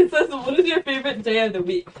 It says, what is your favorite day of the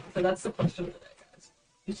week? So that's the question of the day, guys.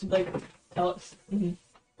 You should, like, tell us. Mm-hmm.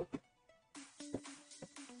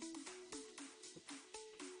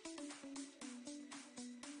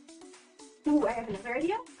 Ooh, I have another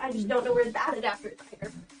idea. I just don't know where that adapter is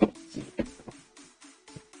here.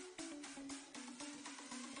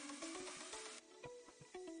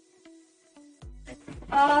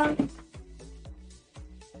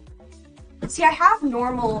 See, I have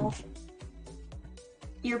normal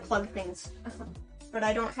earplug things, but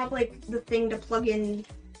I don't have like the thing to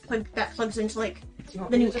that plugs into like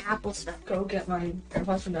the new Apple stuff. Go get my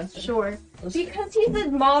AirPods from downstairs. Sure. Because he's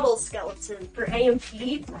a model skeleton for AMP,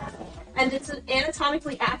 and it's an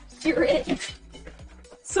anatomically accurate.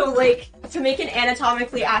 So, like, to make an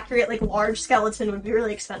anatomically accurate, like, large skeleton would be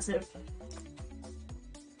really expensive.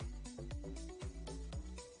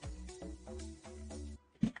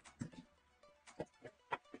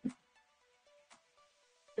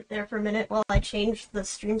 Sit there for a minute while I change the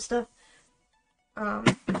stream stuff.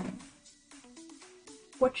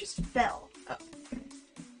 What just fell? Oh. I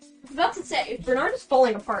was about to say, if Bernard is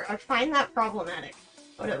falling apart, I find that problematic.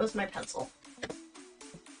 But it was my pencil.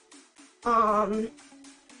 I'm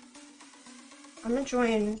gonna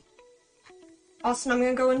join... Austin, I'm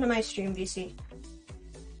gonna go into my stream, VC.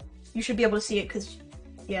 You should be able to see it, because...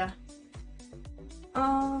 Yeah.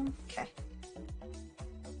 Okay.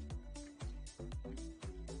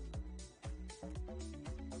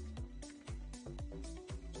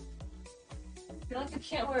 I feel like you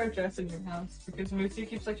can't wear a dress in your house because Moosey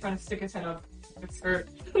keeps like trying to stick his head up his skirt.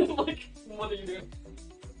 Like, what are you doing?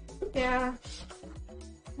 Yeah.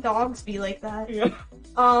 Dogs be like that. Yeah.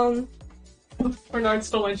 Bernard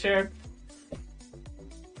stole my chair. I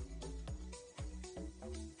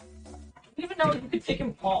didn't even know you could take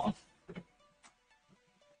him off.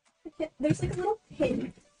 There's like a little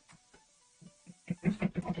pin.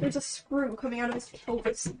 There's a screw coming out of his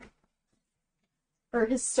pelvis. Or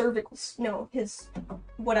his cervical, no, his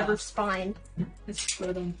whatever spine. His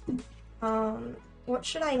scrotum. What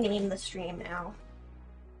should I name the stream now?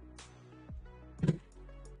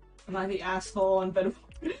 Am I the asshole on Bedwars?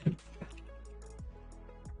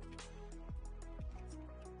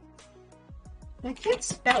 I can't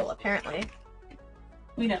spell, apparently.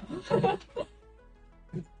 We know.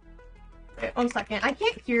 Wait, 1 second. I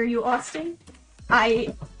can't hear you, Austin.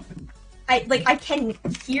 I can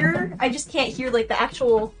hear, I just can't hear, like, the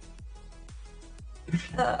actual,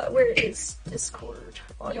 where is Discord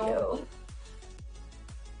audio?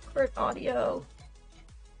 Discord audio.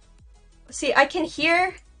 See, I can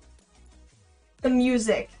hear the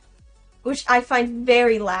music, which I find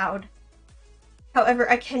very loud. However,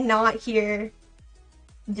 I cannot hear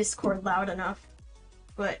Discord loud enough.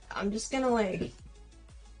 But I'm just gonna, like,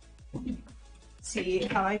 see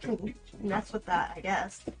how I can mess with that, I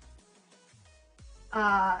guess.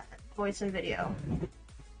 Voice and video.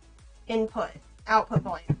 Input. Output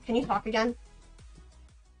volume. Can you talk again?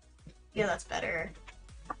 Yeah, that's better.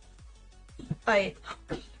 Alright.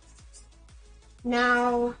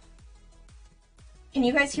 Now... Can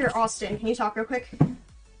you guys hear Austin? Can you talk real quick?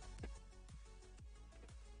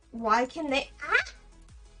 Why can they...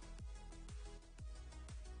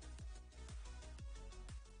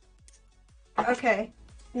 Ah! Okay.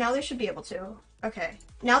 Now they should be able to. Okay.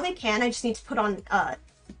 Now they can, I just need to put on,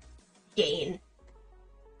 gain.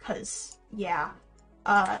 'Cause, yeah.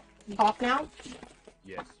 Talk now?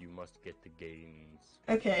 Yes, you must get the gains.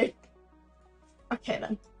 Okay. Okay,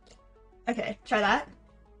 then. Okay, try that.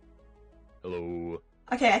 Hello.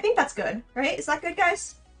 Okay, I think that's good, right? Is that good,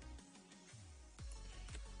 guys?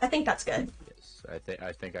 I think that's good. Yes, I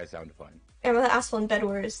think I sound fine. And with the Asphalt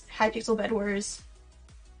Bedwars, Hypixel Bedwars,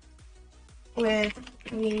 with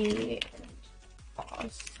the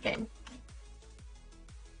Austin.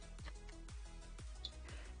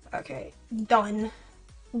 Okay, done.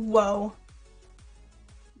 Whoa.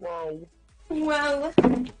 Whoa. Whoa.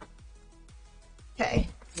 Okay.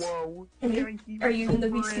 Whoa. Are you in the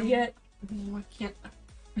VC yet? Oh, I can't.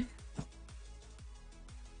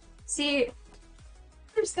 See,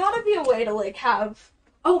 there's gotta be a way to, like, have...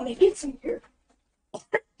 Oh, maybe it's in here.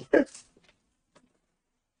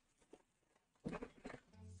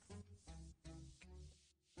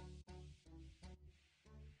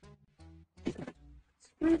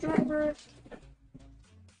 Screwdriver.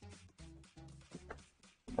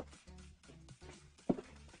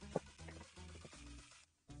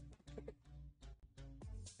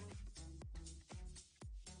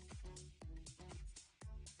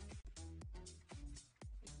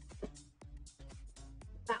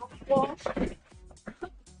 wall.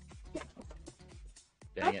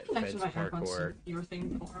 Dang it, Connected fence my AirPods parkour. to your thing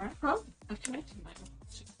before, right? Huh? I've connected my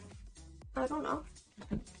AirPods to. I don't know.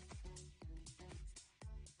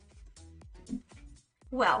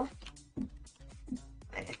 Well.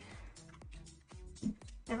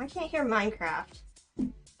 Now I can't hear Minecraft.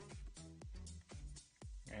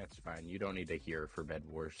 That's fine. You don't need to hear for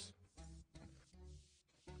Bedwars.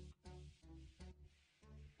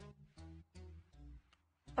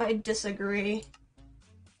 I disagree.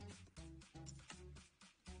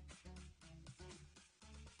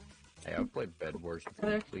 Hey, I've played Bedwars with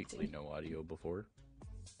completely no audio before.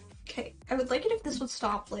 Okay, I would like it if this would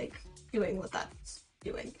stop, like, doing what that's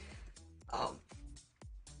doing.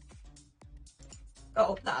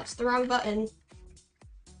 Oh, that's the wrong button.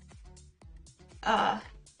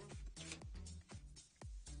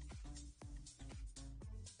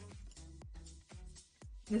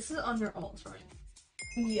 This is under alt, right?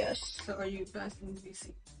 Yes. So are you guys in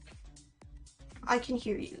VC? I can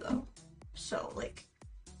hear you, though. So, like,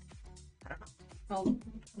 I don't know. I'll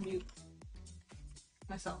mute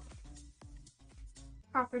myself.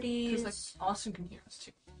 Properties, Because, like, Austin can hear us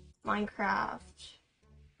too. Minecraft.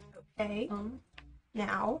 Okay, Um,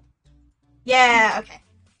 now. Yeah, okay.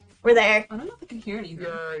 We're there. I don't know if I can hear anything.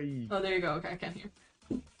 Yay! Oh, there you go. Okay, I can't hear.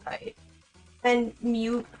 Right. And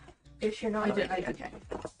mute if you're not I did. already. I did.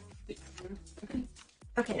 Okay. Okay.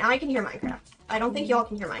 Okay, now I can hear Minecraft. I don't think y'all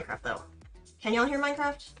can hear Minecraft, though. Can y'all hear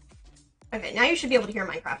Minecraft? Okay, now you should be able to hear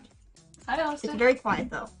Minecraft. Hi, It's Austin. very quiet,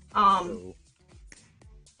 though. So,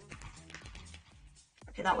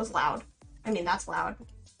 Okay, that was loud. I mean, that's loud.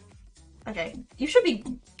 Okay, you should be...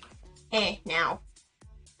 now.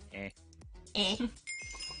 Eh. Eh.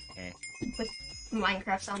 Eh. With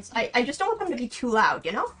Minecraft sounds. I just don't want them to be too loud,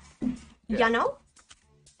 you know? Yeah. You know?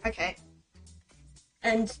 Okay.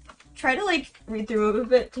 And try to, like, read through them a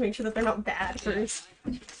bit to make sure that they're not bad first.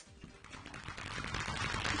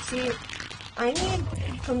 See, I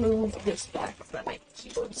need to move this back so that my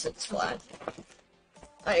keyboard sits flat.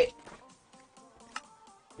 Alright.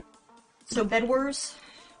 So, Bedwars.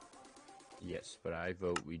 yes, but I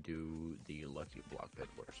vote we do the Lucky Block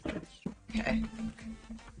Bedwars first. Okay.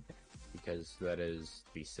 Because that is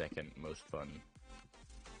the second most fun.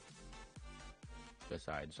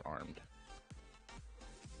 Besides Armed.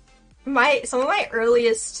 Some of my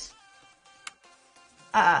earliest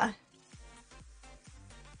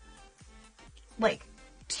like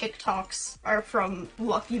TikToks are from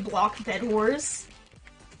Lucky Block Bedwars.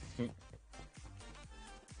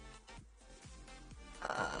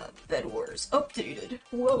 Bedwars updated.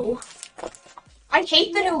 Whoa. I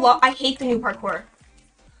hate the new parkour.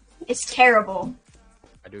 It's terrible.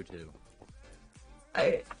 I do too.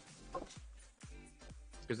 I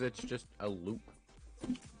Because it's just a loop.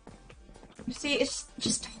 see it's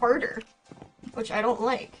just harder, which I don't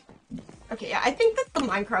like. Okay, yeah, I think that the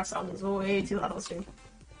Minecraft sound is way too loud. Let's do.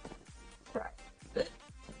 Right. But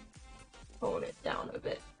hold it down a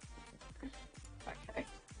bit. Okay. I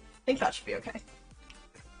think that should be okay.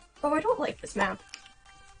 Oh, I don't like this map.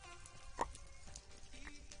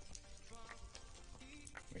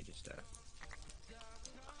 Let me just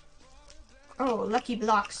Oh, lucky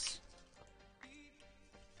blocks.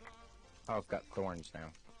 Oh, I've got thorns now.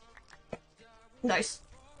 Nice.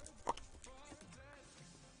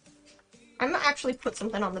 I'm gonna actually put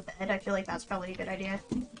something on the bed. I feel like that's probably a good idea.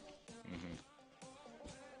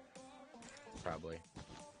 Probably.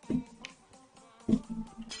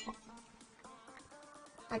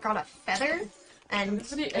 I got a feather and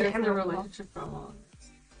Everybody an edit their emerald. relationship from on.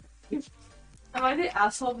 Am I the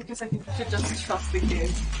asshole because I should just trust the game?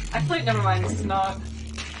 I played. Never mind. It's not.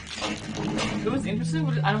 It was interesting,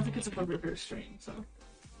 but I don't think it's appropriate for a stream. So.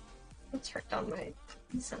 Let's turn down my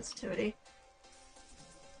sensitivity.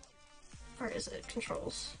 Or is it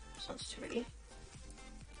controls sensitivity?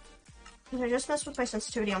 Because I just messed with my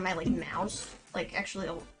sensitivity on my like mouse, like actually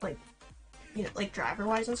like you know like driver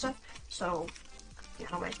wise and stuff. So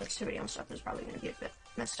now my sensitivity on stuff is probably going to be a bit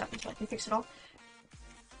messed up until I can fix it all.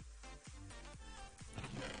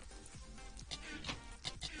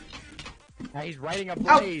 He's riding a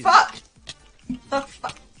Oh blaze! fuck! The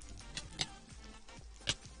fuck?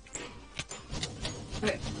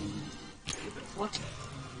 Okay. What?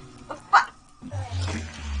 The fuck?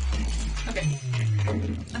 Okay.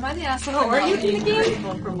 Am I the asshole? Oh, for are not you in the being game?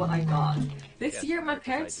 grateful for what I got? This Yes, year, my I'm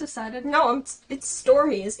parents excited. decided. No, it's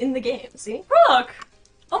Stormy is in the game. See? Look!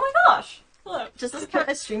 Oh my gosh! Look. Does this count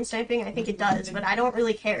as stream sniping? I think it does, but I don't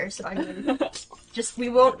really care. So I mean, just we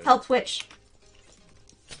won't tell Twitch.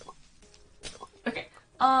 Okay.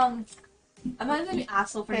 Am I the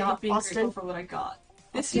asshole for Okay, not being Austin. grateful for what I got?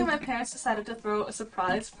 This year, my parents decided to throw a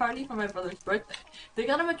surprise party for my brother's birthday. They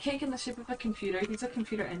got him a cake in the shape of a computer. He's a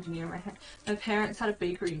computer engineer. My parents had a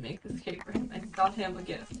bakery make this cake for him and got him a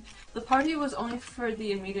gift. The party was only for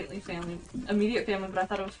the immediate family, but I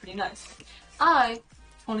thought it was pretty nice. I,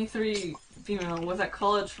 23 female, was at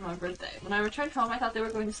college for my birthday. When I returned home, I thought they were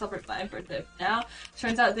going to celebrate my birthday. But now,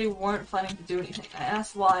 turns out they weren't planning to do anything. I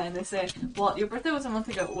asked why, and they say, well, your birthday was a month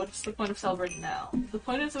ago. What's the point of celebrating now? The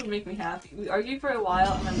point is it would make me happy. We argued for a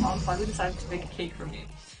while, and my mom finally decided to make a cake for me.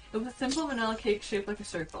 It was a simple vanilla cake shaped like a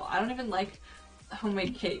circle. I don't even like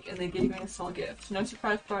homemade cake, and they gave me a small gift. No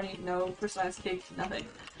surprise party, no personalized cake, nothing.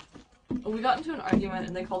 We got into an argument,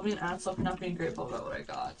 and they called me an asshole for not being grateful about what I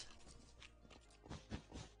got.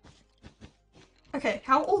 Okay,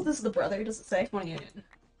 how old is the brother, does it say? 28.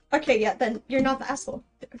 Okay, yeah, then you're not the asshole.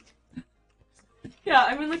 Yeah,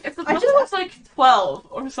 I mean, like, if the brother was, like, 12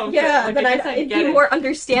 or something, Yeah, like, then I guess it'd get be it. more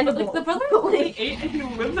understandable. But, like, the brother is 28 and he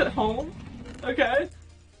lives at home, okay?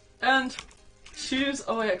 And she's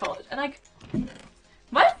away at college. And, like,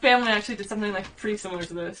 my family actually did something, like, pretty similar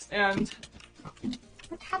to this, and...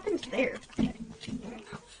 What happened there?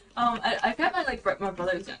 I got my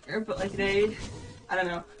brother's younger, but, like, they... I don't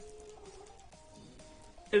know.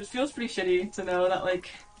 It feels pretty shitty to know that, like,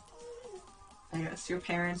 I guess your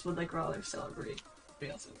parents would, like, rather celebrate somebody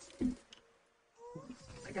else's.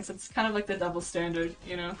 I guess it's kind of like the double standard,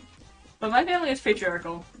 you know? But my family is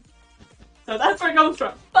patriarchal. So that's where it comes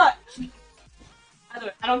from. But, either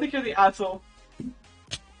way, I don't think you're the asshole.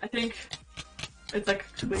 I think it's, like,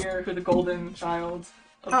 clear who the golden child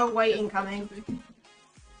of Oh, white incoming.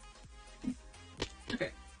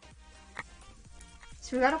 Okay.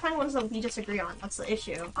 So we gotta find ones that we disagree on. That's the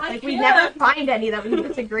issue. I we can't. never find any that we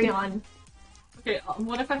disagree on. Okay,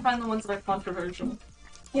 what if I find the ones that are controversial?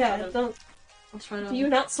 Yeah, don't. I'll try to... Do you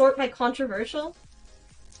not sort by controversial?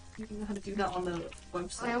 I don't know how to do that on the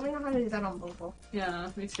website. I only know how to do that on mobile. Yeah,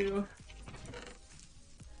 me too.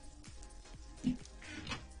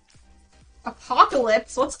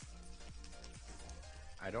 Apocalypse? What's...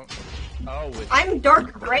 I don't. Oh, it's... I'm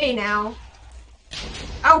dark gray now.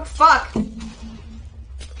 Oh, fuck!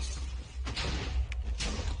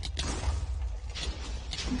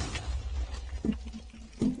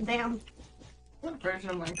 Damn. What version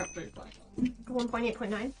of Minecraft are you playing?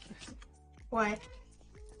 1.8.9? Why?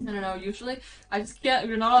 I don't know, usually I just can't,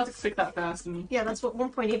 you're not allowed to click that fast and Yeah, that's what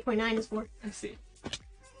 1.8.9 is for. I see.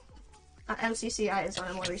 MCCI is on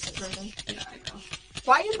a more recent version. Yeah, I know.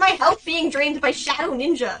 Why is my health being drained by Shadow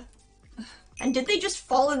Ninja? And did they just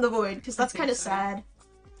fall in the void? Because that's kind of so. sad.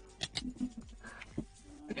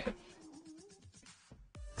 Okay.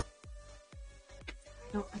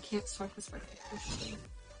 No, I can't sort this right.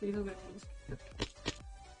 These are good ones.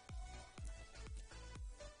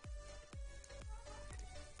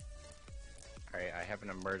 Alright, I have an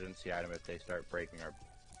emergency item if they start breaking our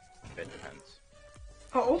bed fence.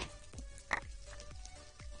 Oh.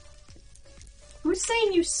 Who's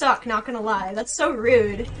saying you suck, not gonna lie? That's so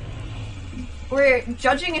rude. We're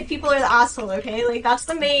judging if people are the asshole, okay? Like, that's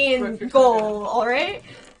the main goal, alright?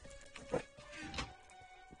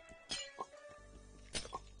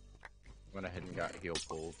 Went ahead and got heal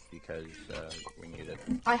pulled because we need it.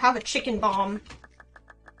 I have a chicken bomb.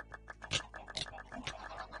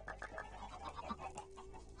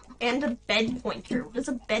 And a bed pointer. What does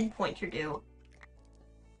a bed pointer do?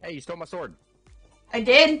 Hey, you stole my sword! I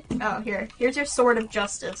did? Oh, here. Here's your sword of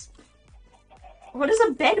justice. What is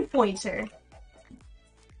a bed pointer?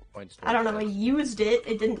 Points I don't know, I towards used it.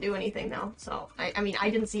 It didn't do anything, though. So, I mean, I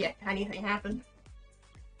didn't see anything happen.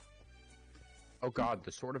 Oh god,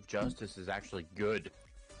 the Sword of Justice is actually good.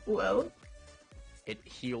 Whoa. It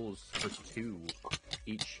heals for 2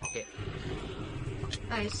 each hit.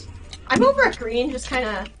 Nice. I'm over at green, just kind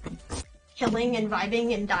of killing and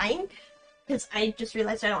vibing and dying. Because I just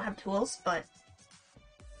realized I don't have tools, but...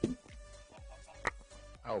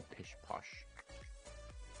 Oh, pish posh.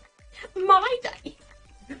 My die!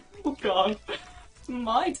 Oh god.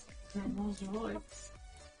 My Rolls Royce.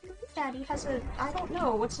 Daddy has a... I don't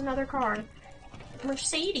know, what's another car?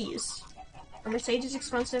 Mercedes. Are Mercedes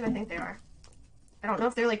expensive? I think they are. I don't know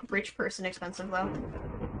if they're, like, rich person expensive, though.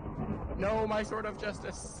 No, my Sword of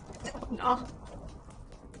Justice! No.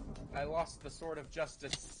 I lost the Sword of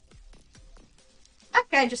Justice. That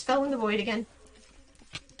guy just fell in the void again.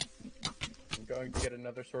 I'm going to get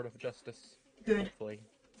another Sword of Justice. Good. Hopefully.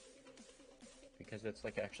 Because it's,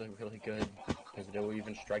 like, actually really good. Because it will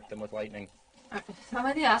even strike them with lightning. Am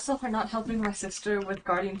I the asshole for not helping my sister with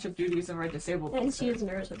guardianship duties of our disabled And sister? she is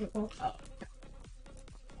neurotypical.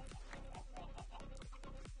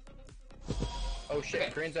 Oh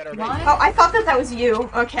shit, Green's at our Why? base. Oh, I thought that was you.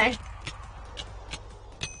 Okay.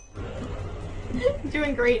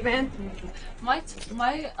 Doing great, man. My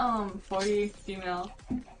 40 female.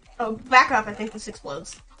 Oh, back up. I think this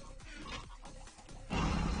explodes.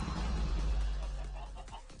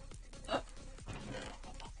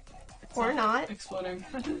 Or not. Exploding.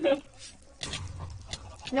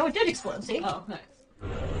 No, it did explode, see? Oh, nice.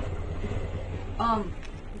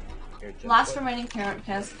 Here, just Last put- remaining parent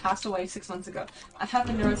has passed away 6 months ago. I have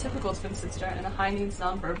a neurotypical twin sister and a high needs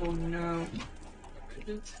nonverbal no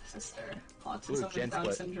sister. Autism Gen and Down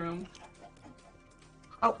split. syndrome.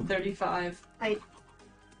 Oh. 35.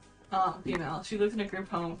 Female. She lives in a group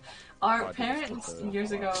home. Our Autism parents split.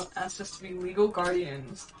 years ago asked us to be legal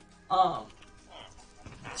guardians.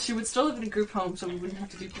 She would still live in a group home, so we wouldn't have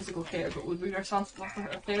to do physical care, but would be responsible for her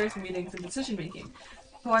affairs, meetings, and decision making.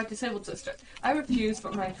 For our disabled sister. I refused,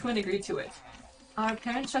 but my twin agreed to it. Our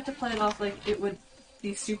parents tried to play it off like it would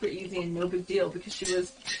be super easy and no big deal because she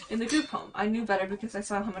was in the group home. I knew better because I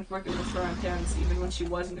saw how much work it was for our parents even when she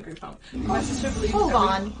was in the group home. My sister believed Hold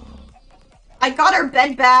on. I got our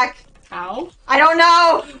bed back. How? I don't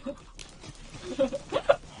know.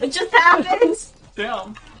 It just happened.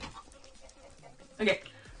 Damn. Okay.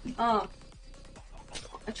 I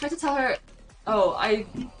tried to tell her.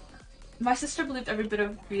 My sister believed every bit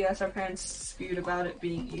of BS our parents spewed about it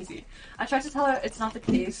being easy. I tried to tell her it's not the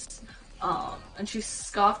case, and she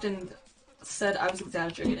scoffed and said I was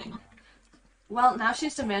exaggerating. Well, now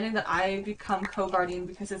she's demanding that I become co-guardian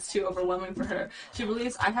because it's too overwhelming for her. She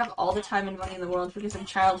believes I have all the time and money in the world because I'm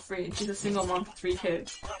child-free and she's a single mom with 3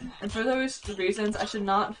 kids. And for those reasons, I should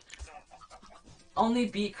not only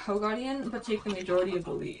be co-guardian, but take the majority of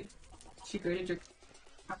the lead. She graded your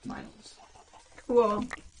finals. Cool.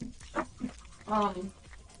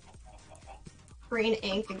 Green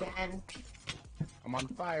ink again. I'm on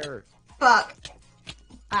fire. Fuck.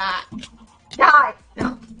 Die!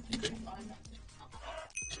 No.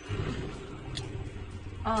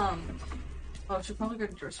 Oh, I should probably go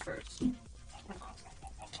to yours first.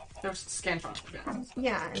 There's scan front again.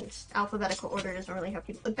 Yeah, and alphabetical order doesn't really help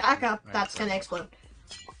people. Back up, Right, that's right. gonna explode.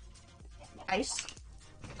 Ice.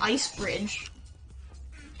 Ice bridge.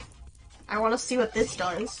 I wanna see what this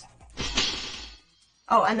does.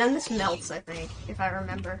 Oh, and then this melts, I think, if I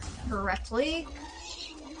remember correctly.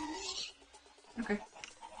 Okay.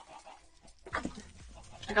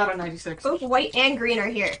 I got a 96. Both white and green are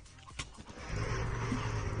here.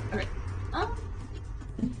 Okay.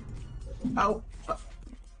 Oh.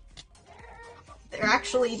 They're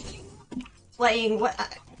actually playing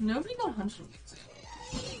what? Nobody got 100.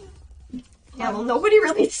 Yeah, well, nobody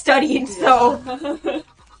really studied, so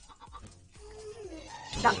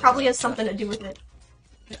that probably has something to do with it.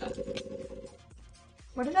 Yeah.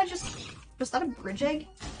 What did I just... Was that a bridge egg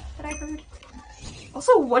that I heard?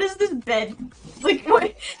 Also, what is this bed? Like,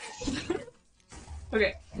 what?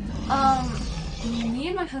 Okay. Me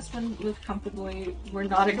and my husband live comfortably. We're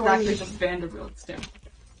not exactly the Vanderbilts, damn.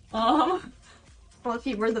 Well, if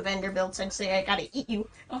you were the Vanderbilts, I'd say I gotta eat you.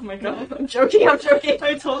 Oh my god. I'm joking, I'm joking.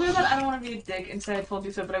 I told her that I don't want to be a dick and say I told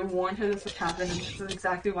you so, but I warned her this would happen, and this is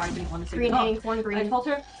exactly why I didn't want to take Green it off. ink, one I green. told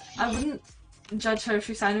her I wouldn't judge her if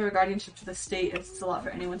she signed her guardianship to the state, as it's a lot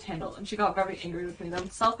for anyone to handle, and she got very angry with me. That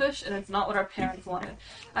I'm selfish, and it's not what our parents wanted.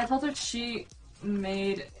 I told her she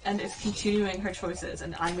made and is continuing her choices,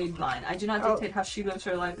 and I made mine. I do not dictate how she lives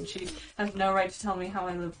her life, and she has no right to tell me how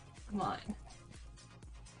I live mine.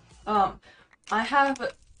 I have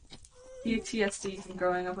PTSD from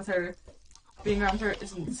growing up with her. Being around her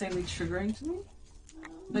is insanely triggering to me.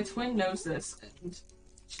 My twin knows this, and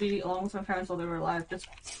she, along with my parents while they were alive, just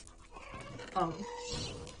I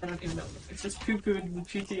don't even know. It's just poo-pooed with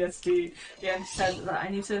PTSD and said that I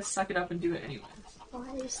need to suck it up and do it anyway. Why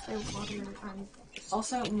is there water on...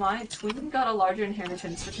 Also, my twin got a larger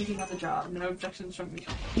inheritance for taking on the job. No objections from me.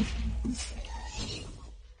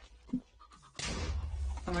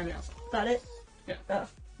 Oh my god. Is that it? Yeah.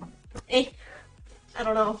 I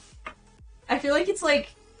don't know. I feel like it's like...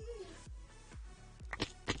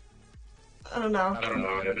 I don't know. I don't know.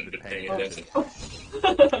 I haven't been paying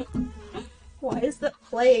attention. Why is that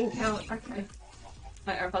playing out? Okay.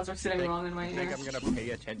 My AirPods are sitting wrong in my I think ear. I'm gonna pay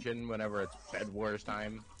attention whenever it's Bedwars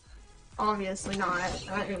time. Obviously not.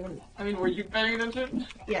 I mean, were you paying attention?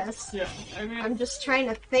 Yes. Yeah. I mean, I'm just trying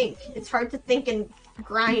to think. It's hard to think and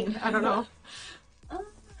grind. I don't know.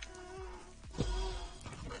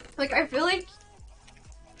 Like, I feel like...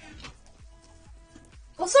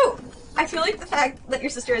 Also, I feel like the fact that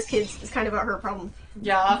your sister has kids is kind of about her problem.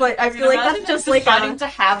 yeah. But I feel like that's imagine just them like deciding a- to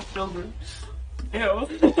have children. Ew.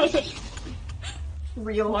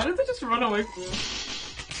 Real. Why did they just run away from you?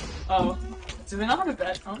 Oh. Do they not have a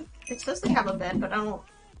bed? Huh? It says they have a bed, but I don't...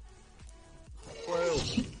 Whoa.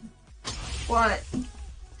 What?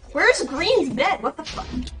 Where's Green's bed? What the fuck?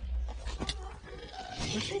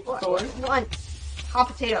 Door. One. Hot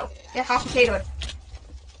potato. Get hot potato.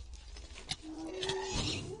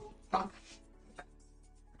 Fuck.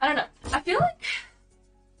 I don't know. I feel like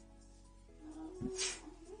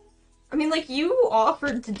I mean, like, you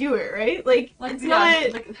offered to do it, right? Like it's yeah,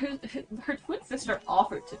 not... like her twin sister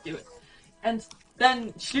offered to do it, and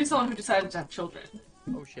then she's the one who decided to have children.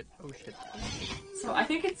 Oh shit, oh shit. So I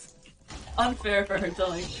think it's unfair for her to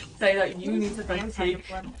like say that you need to like take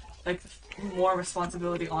like more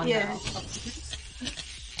responsibility on Yeah. now.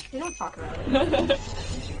 We don't talk about it.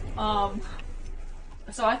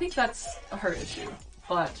 So I think that's her issue,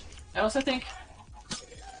 but I also think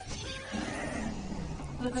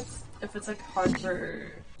if it's like hard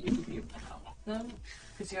for you to be about them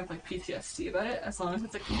because you have like PTSD about it, as long as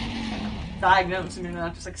it's like diagnosed and you're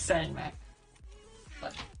not just like saying that.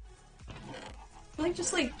 But Like,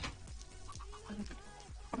 just like...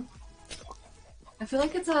 I feel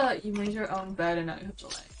like it's you made your own bed and now you have to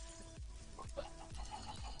lay. But...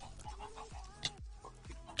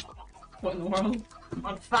 What in the world?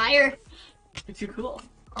 on fire! You're too cool.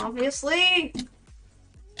 Obviously!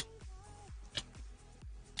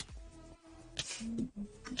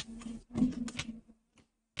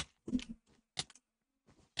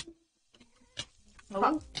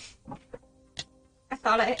 Oh, I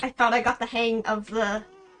thought I got the hang of the,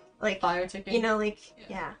 like, fire ticking. you know, like,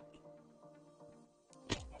 Yeah.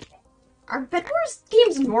 yeah. Are Bedwars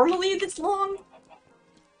games normally this long?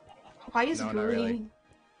 Why is No, not Green... really.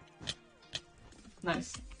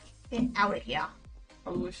 Nice. Get out of here.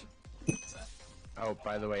 Probably should. Oh,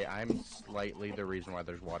 by the way, I'm slightly the reason why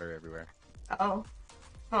there's water everywhere. Oh.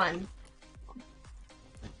 Fun.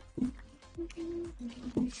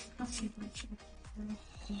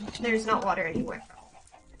 There's not water anywhere.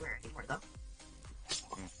 Anywhere anymore, though.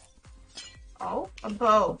 Oh, a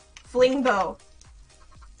bow. Fling bow.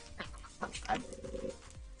 Not bad.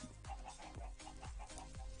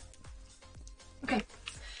 Okay.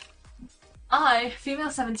 Female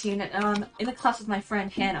 17, in a class with my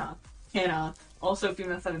friend Hannah. Hannah, also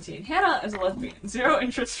female 17. Hannah is a lesbian. Zero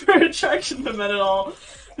interest or attraction to men at all.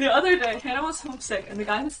 The other day, Hannah was homesick, and the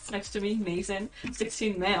guy who sits next to me, Mason,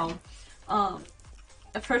 16 male,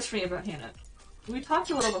 approached me about Hannah. We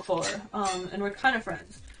talked a little before, and we're kind of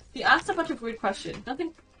friends. He asked a bunch of weird questions.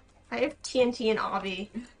 Nothing I have TNT and Obby.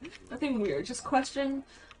 Nothing weird, just questions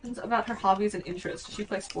about her hobbies and interests. Does she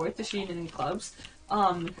play sports? Is she in any clubs?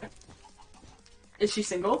 Is she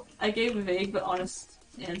single? I gave vague but honest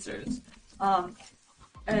answers.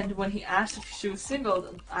 And when he asked if she was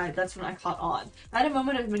single, that's when I caught on. I had a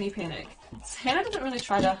moment of mini panic. Hannah doesn't really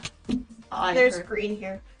try to hide There's her, Green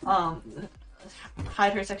here.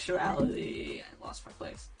 hide her sexuality. I lost my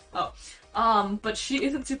place. But she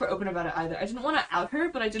isn't super open about it either. I didn't want to out her,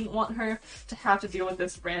 but I didn't want her to have to deal with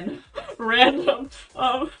this random,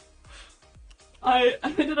 I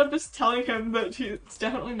ended up just telling him that it's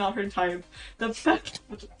definitely not her type.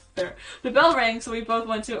 The bell rang, so we both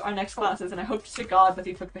went to our next classes, and I hoped to God that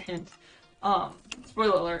he took the hint.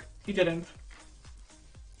 Spoiler alert, he didn't.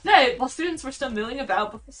 Today, while students were still milling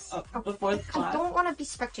about before the I class. don't want to be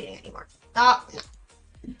spectating anymore. Stop.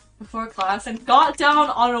 Before class and got down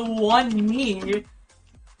on one knee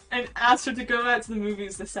and asked her to go out to the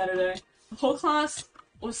movies this Saturday. The whole class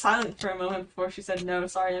was silent for a moment before she said, "No,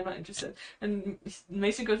 sorry, I'm not interested." And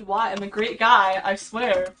Mason goes, "Why? I'm a great guy, I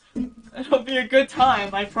swear. It'll be a good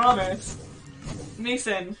time, I promise."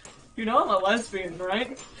 Mason, you know I'm a lesbian,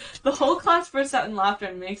 right? The whole class burst out in laughter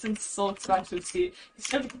and Mason sulked back to his seat. He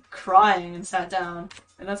started crying and sat down.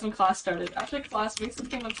 And that's when class started. After class, Mason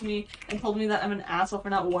came up to me and told me that I'm an asshole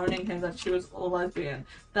for not warning him that she was a lesbian.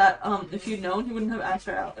 That, if he'd known, he wouldn't have asked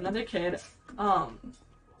her out. Another kid,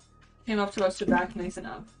 came up to us to back Mason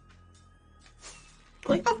up.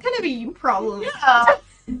 Like, that's kind of a you problem. Yeah! I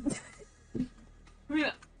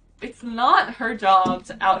mean, it's not her job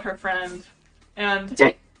to out her friend. And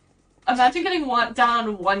imagine getting down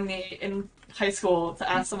on one knee in high school to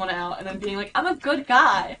ask someone out and then being like, "I'm a good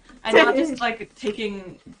guy," and not just like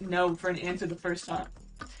taking no for an answer the first time.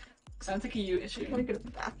 Sounds like a you issue. I want to go to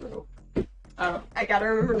the bathroom. Oh. I gotta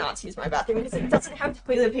remember not to use my bathroom because it doesn't have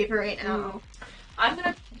toilet paper right now. I'm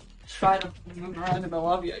gonna try to move around in the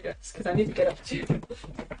lobby, I guess, because I need to get up too.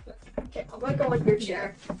 Okay, I'm gonna go in your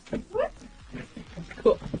chair. What?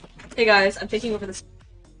 Cool. Hey guys, I'm taking over this.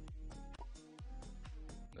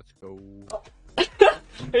 Let's go.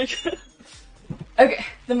 Okay,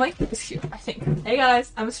 the mic is here, I think. Hey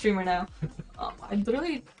guys, I'm a streamer now. I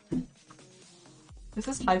literally... This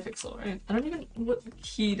is Hypixel, right? I don't even... What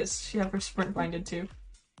key does she have her sprint binded to?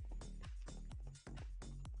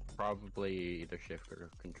 probably either shift or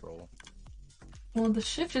control. Well, the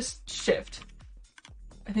shift is shift.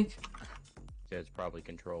 I think. Yeah, it's probably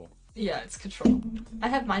control. Yeah, it's control. I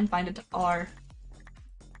have mine binded to R.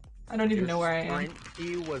 I don't even Your know where I am. sprint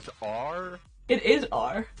key was R? It is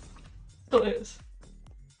R. Still is.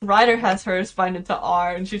 Ryder has hers binded to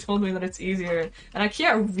R, and she told me that it's easier. And I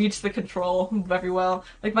can't reach the control very well.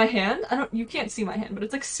 Like my hand, you can't see my hand, but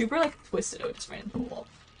it's like super like twisted. Oh, it just ran into the wall.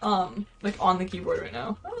 Like on the keyboard right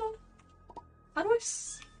now. How do I?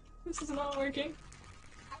 This is not working.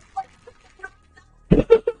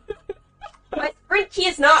 My sprint key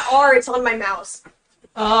is not R, it's on my mouse.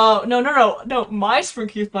 Oh, no. My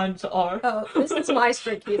sprint key is binded to R. Oh, this is my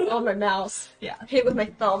sprint key, it's on my mouse. Yeah. I hit with my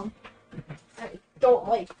thumb. I don't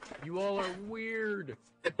like. You all are weird.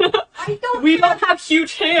 We don't have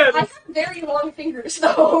huge hands! I have very long fingers,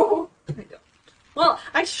 though. I don't. Well,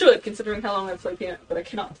 I should, considering how long I play piano, but I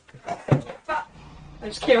cannot. I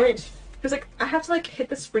just can't reach. Because, like, I have to, like, hit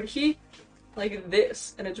the sprint key like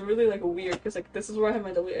this, and it's really, like, weird, because, like, this is where I have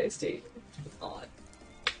my WASD. It's odd.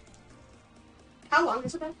 How long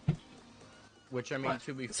has it been? Which, I mean, What?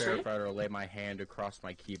 to be fair, Straight? if I were to lay my hand across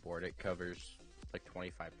my keyboard, it covers, like,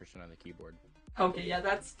 25% of the keyboard. Okay, yeah,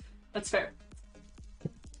 that's fair.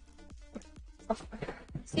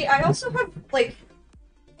 See, I also have, like,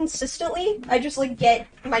 consistently, I just, like, get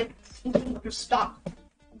my just stop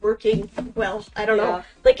working well. I don't know. Yeah.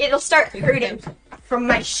 Like, it'll start hurting from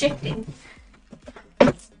my shifting.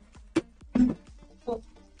 Oh.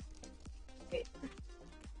 Wait.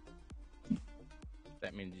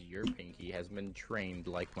 That means your pinky has been trained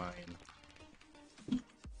like mine,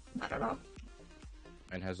 I don't know.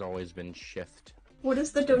 and has always been shift. What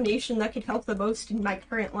is the donation that could help the most in my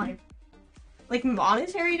current life? Like,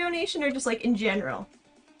 monetary donation or just, like, in general?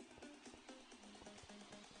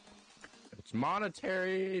 It's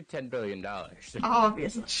monetary, $10 billion.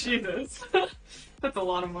 Obviously. Jesus. That's a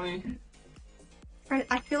lot of money.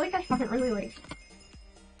 I feel like I haven't really, like...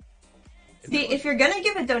 See, if you're gonna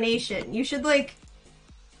give a donation, you should, like,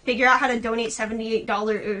 figure out how to donate $78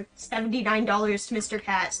 or $79 to Mr.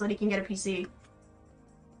 Cat so that he can get a PC.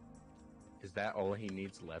 Is that all he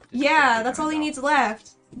needs left? Is Yeah, that's all he $79? needs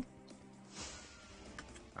left.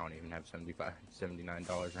 I don't even have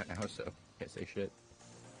 $79 right now, so can't say shit.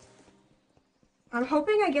 I'm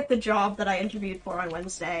hoping I get the job that I interviewed for on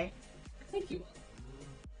Wednesday. Thank you.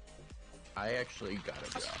 I actually got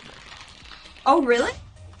a job. Oh, really?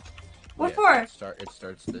 What Yeah, for? It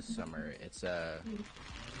starts this summer. It's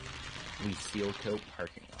we seal coat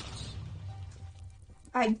parking lots.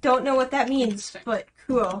 I don't know what that means, Interesting. but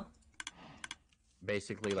cool.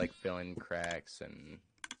 Basically, like filling cracks and.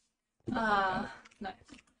 Nice.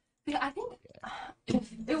 Yeah, I think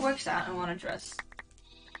if it works out, I want a dress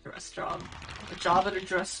job. A job at a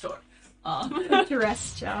dress store.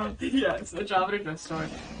 Dress job. Yes, a job at a dress store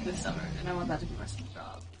this summer, and I want that to be my summer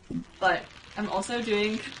job. But I'm also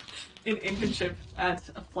doing an internship at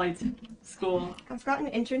a flight school. I've got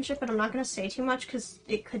an internship, but I'm not gonna say too much because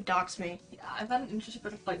it could dox me. Yeah, I've got an internship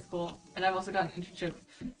at a flight school, and I've also got an internship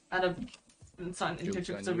at a. It's not an Joke's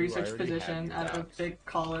internship, on it's a you, research I already have position your at a docs. big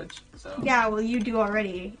college, so. Yeah, well, you do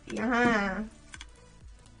already. Yeah.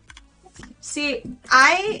 See,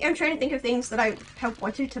 I am trying to think of things that I have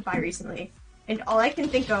wanted to buy recently, and all I can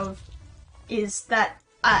think of is that.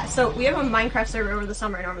 So we have a Minecraft server over the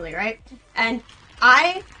summer normally, right? And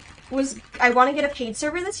I want to get a paid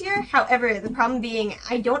server this year. However, the problem being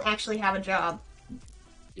I don't actually have a job.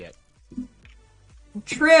 Yet.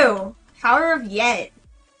 True. Power of yet.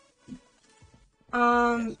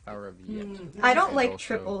 Yes, power of yet. I don't And like also-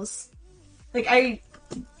 triples. Like, I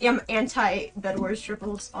am anti-Bedwars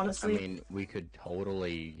triples, I honestly. mean, we could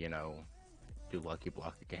totally, do Lucky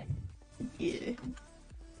Block again. Yeah.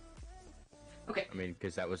 Okay. I mean,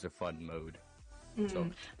 because that was a fun mode. So,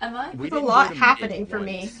 Am I? we There's a didn't lot go to happening mid for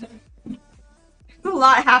me. once. There's a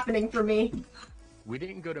lot happening for me. We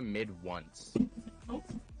didn't go to mid once.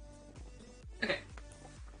 Okay.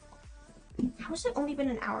 How has it only been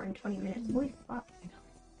an hour and 20 minutes? Holy fuck.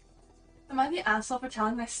 Am I the asshole for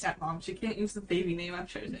telling my stepmom she can't use the baby name I've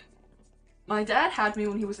chosen? My dad had me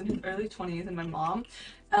when he was in his early 20s, and my mom,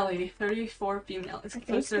 Ellie, 34 female, is I think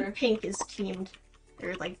closer. the pink is teamed.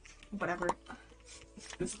 Or, like, whatever.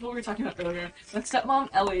 This is what we were talking about earlier. My stepmom,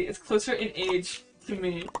 Ellie, is closer in age to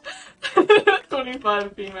me.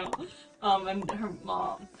 25 female. And her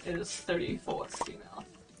mom is 34 female.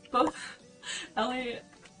 Both Ellie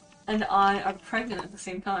and I are pregnant at the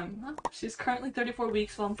same time. She's currently 34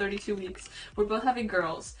 weeks while I'm 32 weeks. We're both having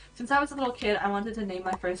girls. Since I was a little kid, I wanted to name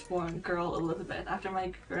my firstborn girl Elizabeth, after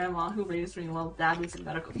my grandma who raised me while dad was in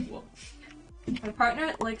medical school. My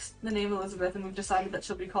partner likes the name Elizabeth, and we've decided that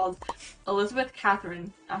she'll be called Elizabeth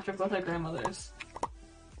Catherine after both our grandmothers.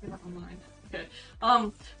 You're not online. Okay.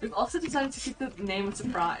 We've also decided to keep the name a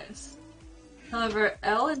surprise. However,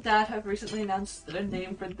 Elle and Dad have recently announced a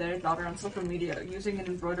name for their daughter on social media using an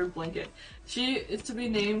embroidered blanket. She is to be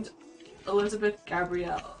named Elizabeth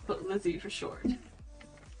Gabrielle, but Lizzie for short.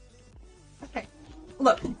 Okay.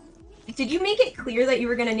 Look, did you make it clear that you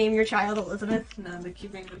were gonna name your child Elizabeth? No, they're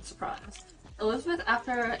keeping it a surprise. Elizabeth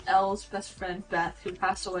after Elle's best friend Beth, who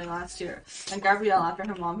passed away last year, and Gabrielle after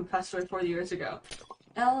her mom, who passed away 4 years ago.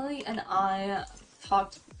 Ellie and I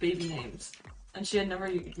talked baby names, and she had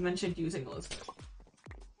never mentioned using Elizabeth.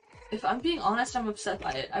 If I'm being honest, I'm upset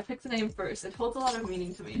by it. I picked the name first. It holds a lot of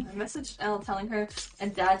meaning to me. I messaged Elle telling her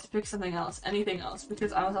and Dad to pick something else, anything else,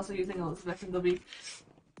 because I was also using Elizabeth, and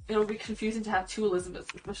it'll be confusing to have two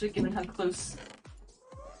Elizabeths, especially given how close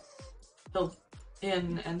they'll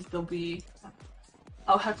be.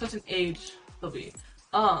 Oh, how close in age they'll be.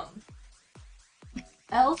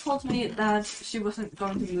 Elle told me that she wasn't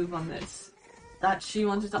going to move on this. That she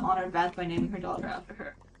wanted to honor Beth by naming her daughter after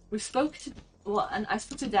her. I spoke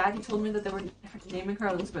to Dad. He told me that they were naming her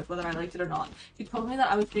Elizabeth, whether I liked it or not. He told me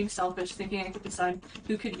that I was being selfish, thinking I could decide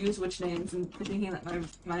who could use which names, and thinking that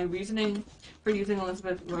my reasoning for using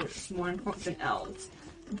Elizabeth was more important than Elle's.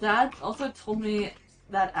 Dad also told me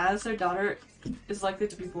that as their daughter is likely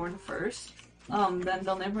to be born first, then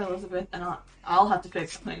they'll name her Elizabeth, and I'll have to pick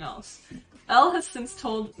something else. Elle has since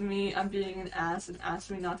told me I'm being an ass and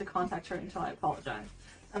asked me not to contact her until I apologize.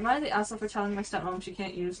 Am I the asshole for telling my stepmom she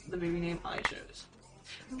can't use the baby name I chose?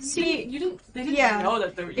 See, They didn't know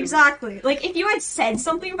that they were exactly. Like, if you had said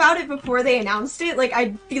something about it before they announced it, like,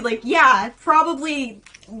 I'd be like, yeah, probably,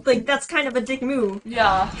 like, that's kind of a dick move.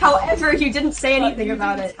 Yeah. However, you didn't say anything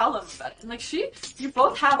about it. Tell them about it. And, like, you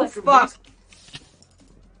both have, like, fuck.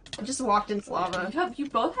 I just walked into lava. You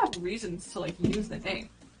both have reasons to, like, use the name.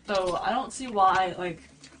 So, I don't see why, like,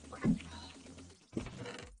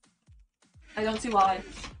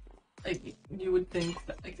 you would think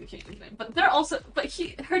that, like, they can't use the name. But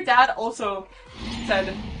her dad also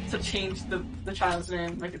said to change the child's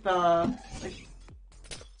name,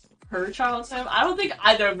 her child's name. I don't think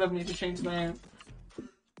either of them need to change the name.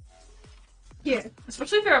 Yeah.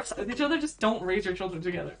 Especially if you're upset with each other, just don't raise your children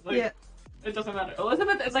together. Like, yeah. It doesn't matter.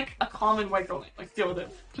 Elizabeth is, like, a common white girl name. Like, deal with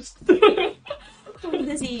it. Just...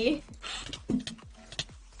 Lizzie.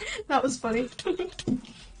 That was funny.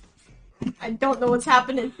 I don't know what's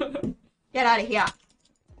happening. Get out of here.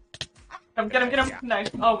 Get him.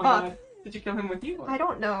 Nice. Oh my god. Did you kill him with you? Or? I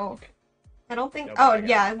don't know. Okay. I don't think. Oh,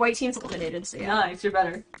 yeah, white team's eliminated, so yeah. Nice, you're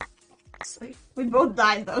better. Like, we both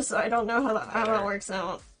died, though, so I don't know how that works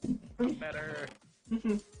out. Better.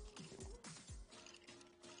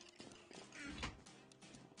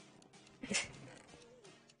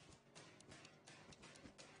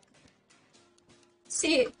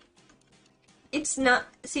 See, it's not.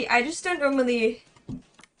 See, I just don't normally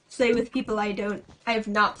play with people I have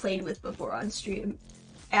not played with before on stream.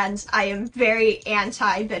 And I am very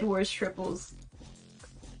anti Bedwars triples.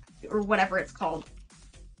 Or whatever it's called.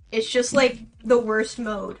 It's just, like, the worst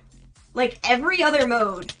mode. Like, every other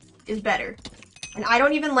mode is better. And I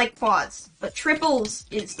don't even like quads, but triples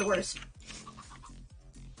is the worst.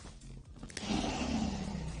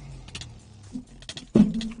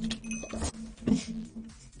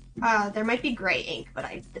 There might be gray ink, but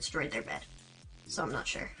I destroyed their bed. So I'm not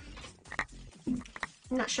sure. I'm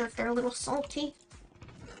not sure if they're a little salty.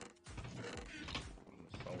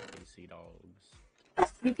 Salty sea dogs.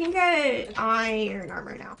 You can get iron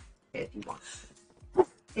armor now, if you want.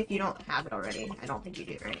 If you don't have it already. I don't think you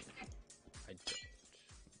do, right? I don't.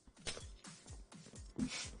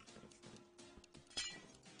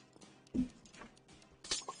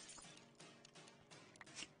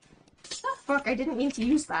 Oh, fuck, I didn't mean to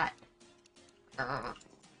use that. I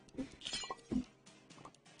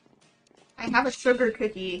have a sugar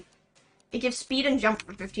cookie. It gives speed and jump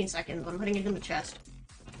for 15 seconds. I'm putting it in the chest.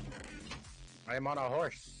 I am on a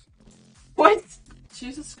horse. What?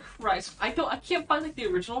 Jesus Christ. I can't find, like, the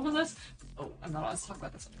original for this. Oh, I'm not allowed to talk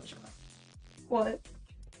about this. I'm sure. What?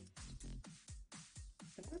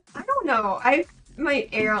 I don't know. I might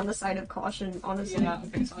err on the side of caution, honestly. Yeah,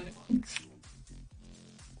 okay, so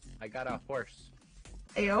I got a horse.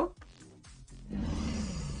 Ayo?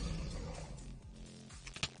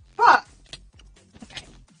 Fuck! Okay.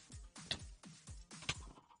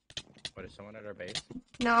 What, is someone at our base?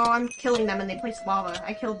 No, I'm killing them and they placed lava.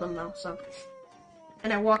 I killed them though, so.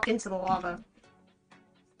 And I walked into the lava.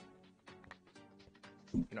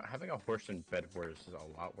 You know, having a horse in Bedwars is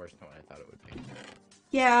a lot worse than what I thought it would be.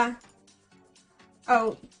 Yeah.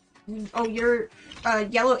 Oh, Oh, you're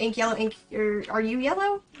yellow ink, yellow ink. Are you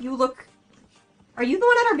yellow? You look. Are you the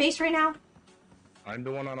one at our base right now? I'm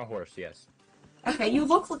the one on a horse, yes. Okay, you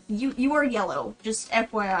look you are yellow. Just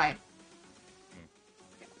FYI.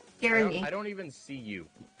 Scaring me. I don't even see you.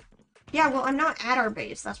 Yeah, well, I'm not at our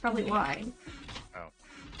base. That's probably why. Oh.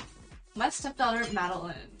 My stepdaughter,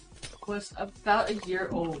 Madeline, was about a year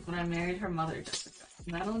old when I married her mother, Jessica.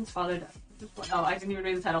 Madeline's father died. Oh, I didn't even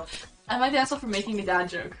read the title. And my dad for making a dad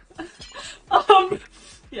joke.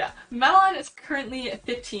 Yeah. Madeline is currently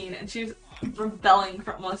 15, and she's rebelling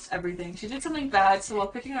for almost everything. She did something bad, so while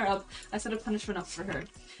picking her up, I set a punishment up for her.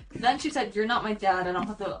 Then she said, "You're not my dad, I don't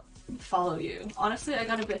have to follow you." Honestly, I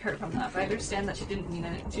got a bit hurt from that, but I understand that she didn't mean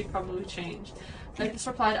it, and she'd probably change. I just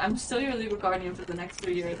replied, "I'm still your legal guardian for the next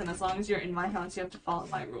 3 years, and as long as you're in my house, you have to follow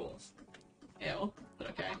my rules." Ew. But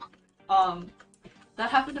okay. That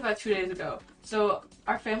happened about 2 days ago. So,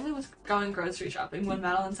 our family was going grocery shopping when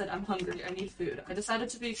Madeline said, "I'm hungry, I need food." I decided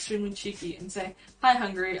to be extremely cheeky and say, "Hi,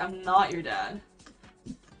 hungry, I'm not your dad."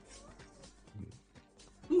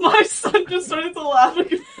 My son just started to laugh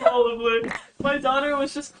uncontrollably. My daughter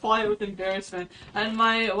was just quiet with embarrassment, and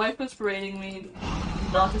my wife was berating me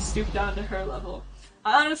not to stoop down to her level.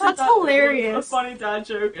 I honestly That's thought hilarious. it was a funny dad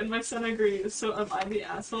joke, and my son agrees, so am I the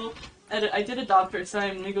asshole? And I did adopt her, so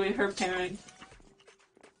I'm legally her parent.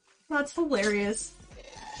 That's hilarious.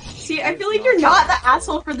 See, I feel like you're not the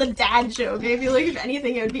asshole for the dad joke. I feel like if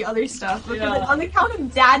anything, it would be other stuff. But Yeah. on the count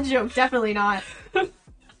of dad joke, definitely not. Yeah,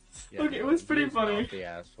 Okay, it was pretty he's funny. Not the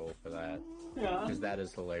asshole for that, Yeah. because that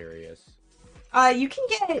is hilarious. You can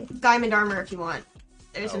get diamond armor if you want.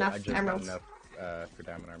 There's I enough just got emeralds. enough for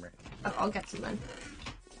diamond armor. Oh, I'll get some then.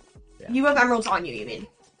 Yeah. You have emeralds on you, you mean?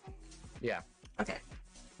 Yeah, Okay.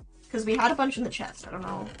 Because we had a bunch in the chest. I don't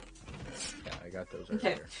know. yeah, I got those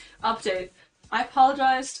Okay. earlier. Update. I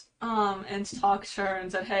apologized, and talked to her and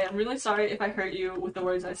said, "Hey, I'm really sorry if I hurt you with the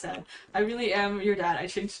words I said. I really am your dad. I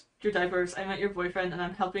changed your diapers. I met your boyfriend, and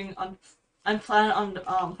I'm planning on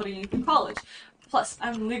putting you through college. Plus,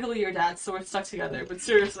 I'm legally your dad, so we're stuck together. But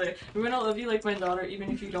seriously, I'm gonna love you like my daughter,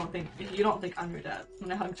 even if you don't think I'm your dad."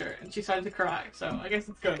 And I hugged her, and she started to cry. So I guess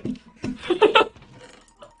it's good.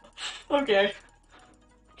 Okay.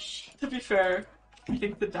 To be fair, I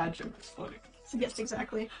think the dad joke is funny. Yes,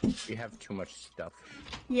 exactly. We have too much stuff.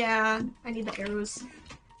 Yeah, I need the arrows.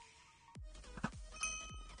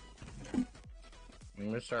 I'm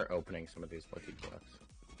gonna start opening some of these lucky blocks.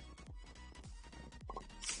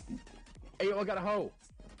 Hey, yo, I got a hoe!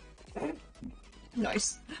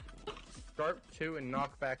 Nice. Sharp 2 and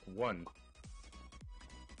knockback 1.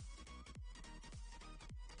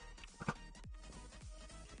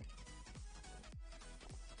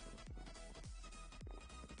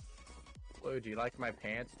 Blue, do you like my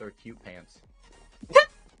pants? They're cute pants.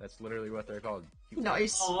 That's literally what they're called. Cute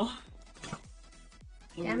Nice. Aww.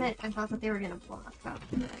 Damn it, I thought that they were gonna block that.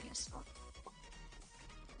 I guess not.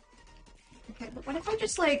 Okay, but what if I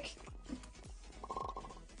just, like...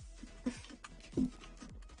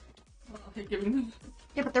 Okay, give me...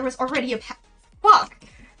 Yeah, but there was already a Fuck!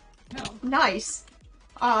 No. Nice.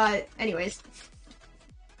 Anyways.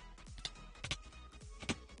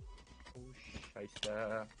 Oh,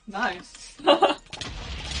 scheisse. Nice.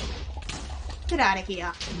 Get out of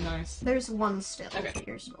here. Nice. There's one still. Okay.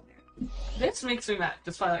 You're still there. This makes me mad,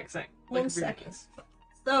 just by saying. One reading second. this.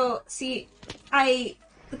 So, see,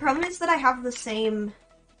 the problem is that I have the same,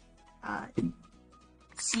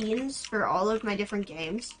 scenes for all of my different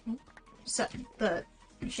games. So, the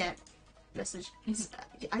chat message.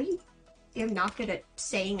 I am not good at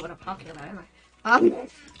saying what I'm talking about, am I?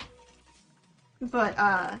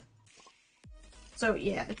 But, so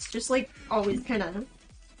yeah, it's just, like, always kind of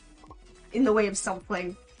in the way of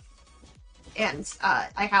self-playing. And,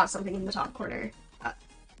 I have something in the top corner. I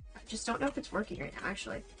just don't know if it's working right now,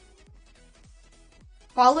 actually.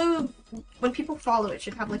 When people follow, it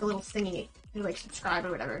should have, like, a little thingy, or, like, subscribe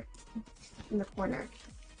or whatever, in the corner.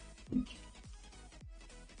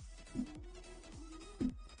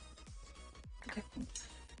 Okay.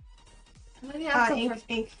 Maybe I'm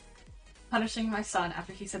Ink. punishing my son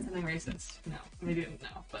after he said something racist. No, maybe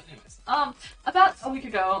no, but anyways. About a week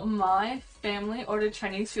ago, my family ordered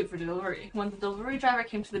Chinese food for delivery. When the delivery driver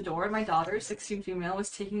came to the door, my daughter, 16 female, was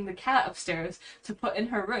taking the cat upstairs to put in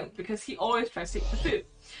her room because he always tries to eat the food.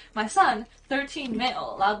 My son, 13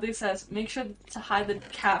 male, loudly says, "Make sure to hide the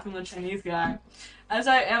cat from the Chinese guy." As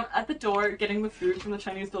I am at the door getting the food from the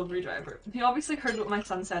Chinese delivery driver. He obviously heard what my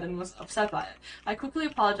son said and was upset by it. I quickly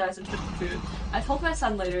apologized and took the food. I told my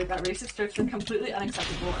son later that racist jokes were completely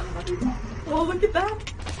unacceptable and let me wrong. Oh, look at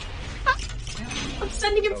that! I'm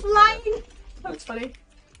sending him flying! That was funny.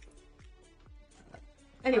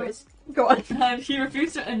 Anyways, go on. And he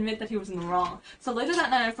refused to admit that he was in the wrong. So later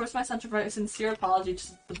that night, I forced my son to write a sincere apology to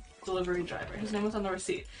the delivery driver. His name was on the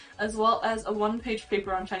receipt, as well as a one-page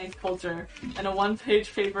paper on Chinese culture and a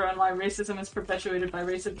one-page paper on why racism is perpetuated by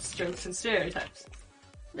racist jokes and stereotypes.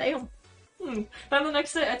 Damn. Then the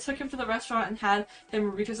next day, I took him to the restaurant and had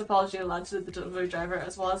him read his apology aloud to the delivery driver,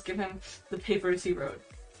 as well as give him the papers he wrote.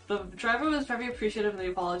 The driver was very appreciative of the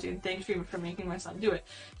apology and thanked me for making my son do it.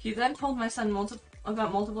 He then told my son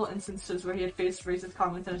about multiple instances where he had faced racist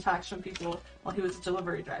comments and attacks from people while he was a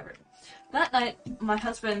delivery driver. That night, my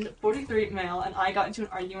husband, 43 male, and I got into an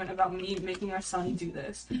argument about me making our son do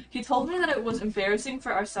this. He told me that it was embarrassing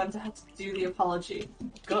for our son to have to do the apology. I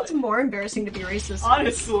think it's more embarrassing to be racist.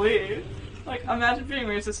 Honestly. Like, imagine being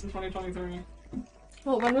racist in 2023.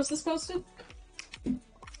 Well, when was this posted?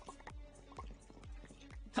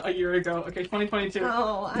 A year ago. Okay, 2022.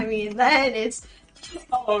 Oh, I mean, then it's...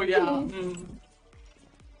 Oh, yeah.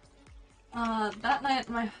 That night,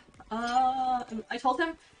 I told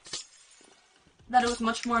him that it was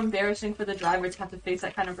much more embarrassing for the driver to have to face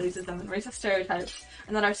that kind of racism and racist stereotypes,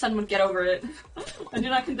 and that our son would get over it. I do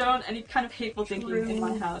not condone any kind of hateful thinking in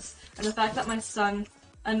my house, and the fact that my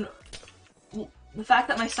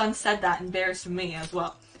son said that embarrassed me as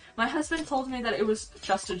well. My husband told me that it was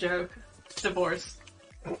just a joke. Divorce.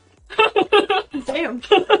 Damn.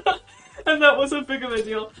 And that wasn't big of a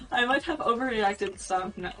deal. I might have overreacted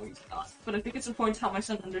some. No, he's not. But I think it's important to help my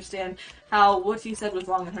son understand how what he said was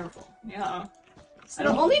wrong and hurtful. Yeah. So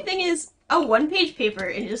the only thing is, a one-page paper,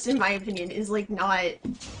 and just in my opinion, is, like, not...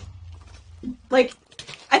 Like,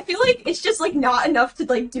 I feel like it's just, like, not enough to,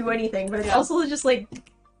 like, do anything, but it's also just, like,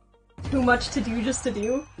 too much to do just to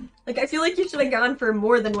do. Like, I feel like you should have gone for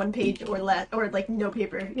more than one page or less, or, like, no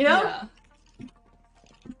paper, you know? Yeah.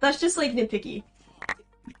 That's just, like, nitpicky.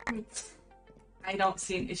 I don't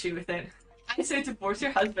see an issue with it. I say divorce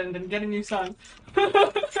your husband and get a new son.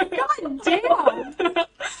 God damn!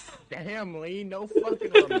 Damn, Lee, no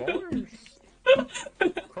fucking remorse.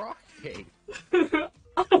 Crockett.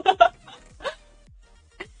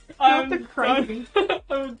 I'm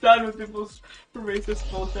done with people's racist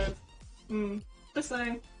bullshit. Just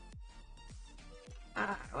saying.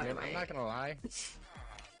 What am I'm not gonna lie.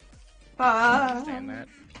 I understand that,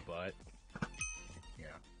 but yeah.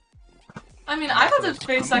 I mean, I've had to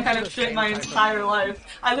face that kind of shit my entire life.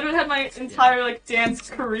 I literally had my entire, like,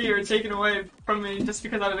 dance career taken away from me just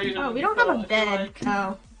because I was Asian. Oh, we don't have a bed.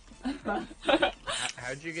 Oh.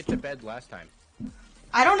 How'd you get to bed last time?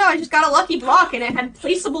 I don't know, I just got a lucky block and it had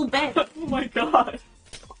placeable bed. Oh my god.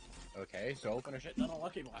 Okay, so open a shit ton of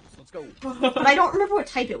lucky blocks. Let's go. But I don't remember what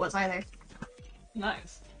type it was either.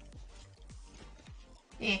 Nice.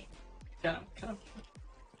 Eh. Get him.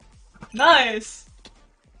 Nice!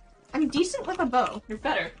 I'm decent with a bow. You're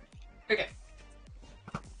better. Okay.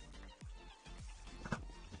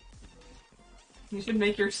 You should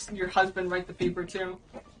make your husband write the paper too.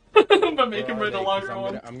 But make him write a longer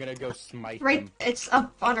one. I'm gonna go smite Right, them. it's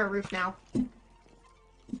up on our roof now.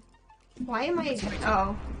 Why am I...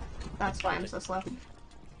 Oh. That's why I'm so slow.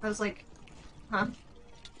 I was like... Huh?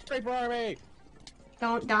 Paper army!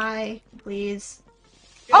 Don't die, please.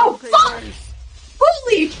 Get Oh, the fuck! papers!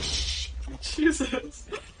 Holy Jesus.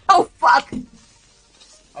 Oh, fuck!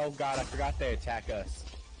 Oh god, I forgot they attack us.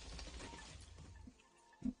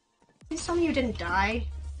 Please tell me you didn't die.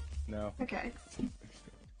 No. Okay.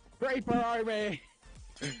 Paper army!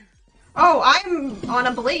 Oh, I'm on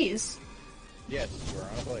a blaze. Yes, we're on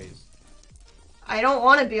a blaze. I don't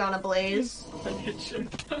want to be on a blaze. I hit you.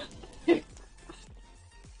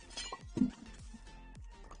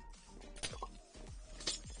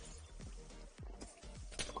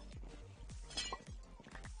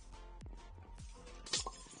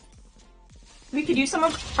 We could use some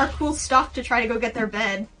of our cool stuff to try to go get their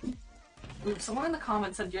bed. Ooh, someone in the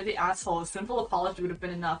comments said, you're the asshole. A simple apology would have been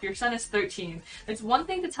enough. Your son is 13. It's one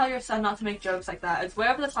thing to tell your son not to make jokes like that. It's way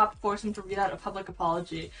over the top to force him to read out a public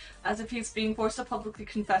apology, as if he's being forced to publicly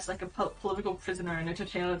confess like a political prisoner in a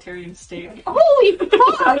totalitarian state. Holy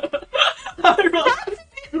fuck! That's a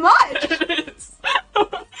bit much! It is.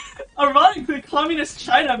 Ironically, communist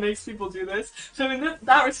China makes people do this, so in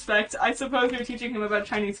that respect, I suppose you're teaching him about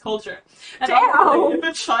Chinese culture. And Damn. honestly, if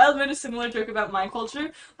a child made a similar joke about my culture,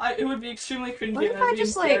 it would be extremely cringy What if and I'd I be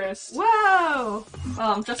just like... embarrassed. Whoa!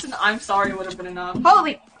 Just an I'm sorry would have been enough.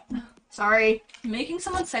 Holy... Sorry. Making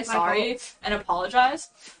someone say My sorry and apologize,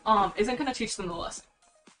 isn't gonna teach them the lesson.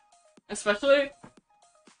 Especially...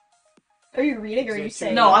 Are you reading or are you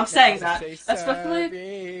saying? No, I'm saying that. Say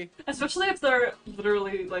Especially if they're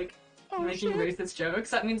literally, like, making shit. racist jokes.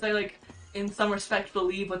 That means they, like, in some respect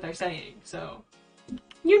believe what they're saying, so...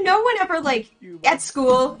 You know, whenever, like, at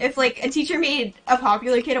school, if, like, a teacher made a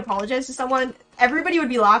popular kid apologize to someone, everybody would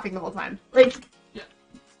be laughing the whole time. Like, Yeah.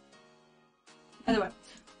 Anyway.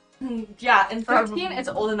 Yeah, in 13, it's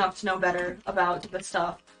old enough to know better about this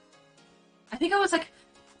stuff. I think I was, like,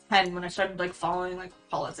 10 when I started, like, following, like,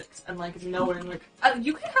 politics and, like, knowing, like...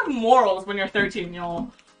 you can have morals when you're 13,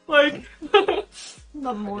 y'all. Like... the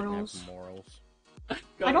I morals. didn't have morals.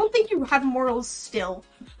 I don't think you have morals still.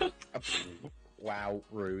 Wow,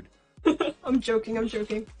 rude. I'm joking, I'm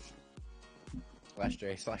joking.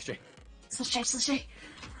 /J. Slash J.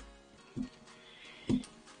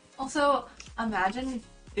 Also, imagine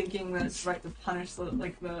thinking that it's right to punish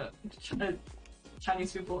the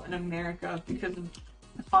Chinese people in America because of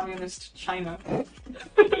communist China.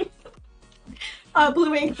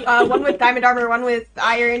 Blue ink, one with diamond armor, one with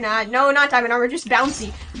iron, no, not diamond armor, just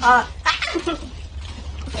bouncy.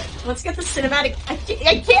 Let's get the cinematic. I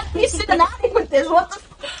can't be cinematic with this, what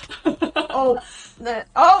the come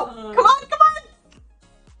on!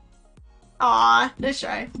 Aw, let's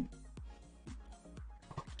try.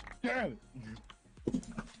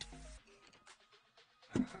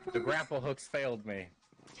 The grapple hooks failed me.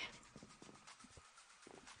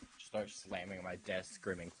 Start slamming on my desk,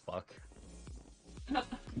 screaming "fuck."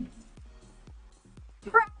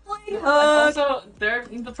 Grappling And hook! also,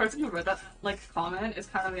 the person who read that like comment is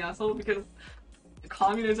kind of the asshole because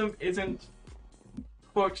communism isn't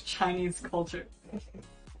quote Chinese culture.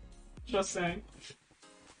 Just saying.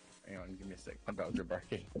 Hang on, give me a sec. My dogs are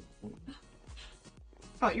barking.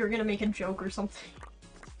 Thought you were gonna make a joke or something.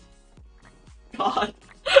 God.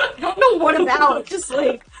 I don't know what about, just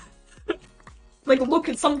like look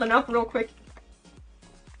at something up real quick.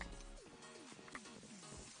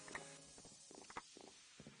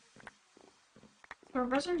 Our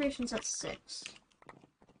reservation's at 6.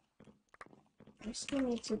 I still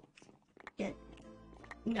need to get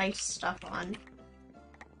nice stuff on.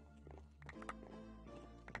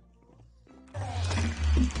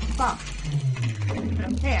 Fuck.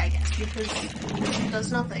 But okay, I guess, because it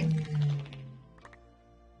does nothing.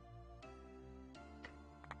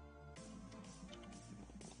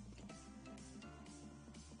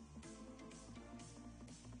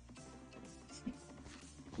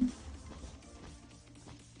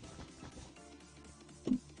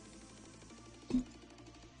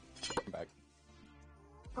 I'm back.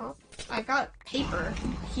 Oh, I got paper.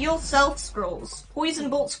 Heal self scrolls. Poison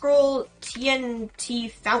bolt scroll. TNT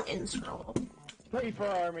fountain scroll. Paper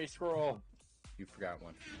army scroll. You forgot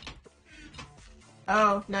one.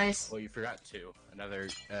 Oh, nice. Well, you forgot two. Another.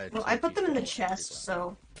 Well, I put them in the scroll. chest,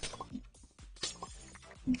 so.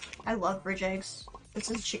 I love bridge eggs. This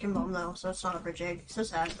is chicken bone though, so it's not a bridge egg. So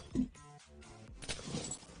sad.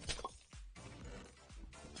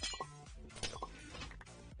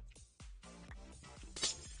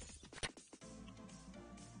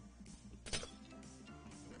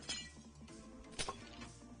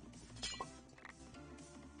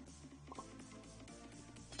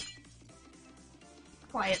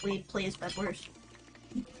 Quietly plays Bedwars.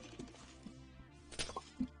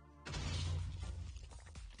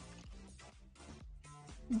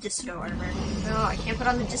 Disco armor. No, I can't put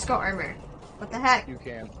on the disco armor. What the heck? You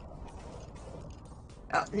can.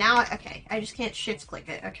 Oh, now, okay. I just can't shift click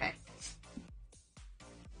it. Okay.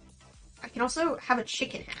 I can also have a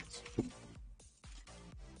chicken hat.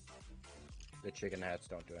 The chicken hats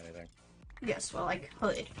don't do anything. Yes, well, I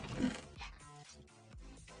could.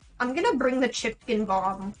 I'm gonna bring the chicken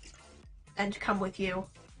bomb and come with you.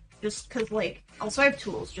 Just cause, like, also I have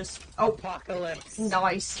tools, just... Oh, Apocalypse!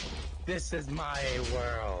 nice. This is my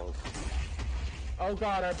world. Oh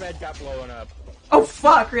god, our bed got blown up. Oh,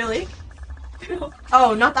 fuck, really?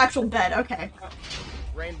 Oh, not the actual bed, okay.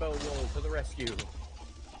 Rainbow wool to the rescue.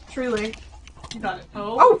 Truly. You got it.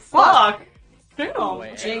 Oh, fuck! Damn.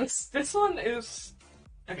 Wait, Jinx. This one is...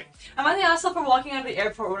 Okay. Am I the asshole for walking out of the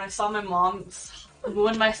airport when I saw my mom's...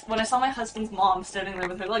 When I saw my husband's mom standing there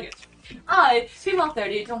with her luggage? I, female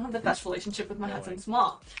 30, don't have the best relationship with my husband's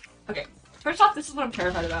mom. Okay. First off, this is what I'm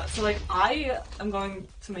terrified about. So, like, I am going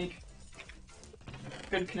to make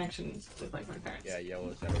good connections with, like, my parents. Yeah,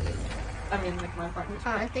 yellow's everywhere. I mean, like, my partner's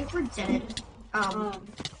I think we're dead.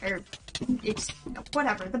 Or, it's,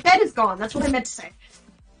 whatever. The bed is gone, that's what I meant to say.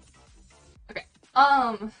 Okay.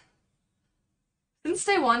 Since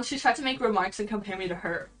day one, she tried to make remarks and compare me to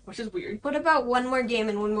her, which is weird. What about one more game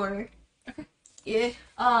and one more? Okay. Yeah.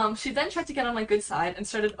 She then tried to get on my good side and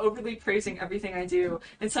started overly praising everything I do,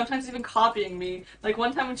 and sometimes even copying me. Like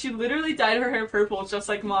one time when she literally dyed her hair purple just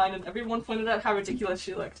like mine, and everyone pointed out how ridiculous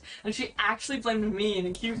she looked. And she actually blamed me and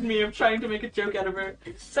accused me of trying to make a joke out of her.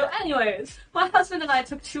 So anyways, my husband and I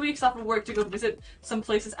took 2 weeks off of work to go visit some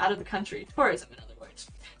places out of the country. Tourism, in other words.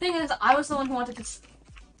 Thing is, I was the one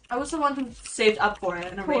who saved up for it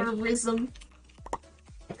and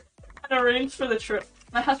arranged for the trip.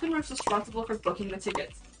 My husband was responsible for booking the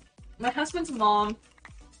tickets. My husband's mom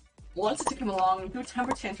wanted to come along and threw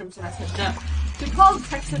temper tantrums when I said no. She called,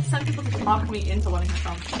 texted, sent people to talk me into letting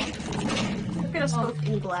her come. Look at us both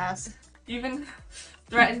in glass. Even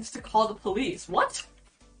threatened to call the police. What?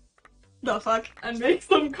 The fuck? And makes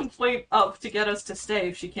them complain up to get us to stay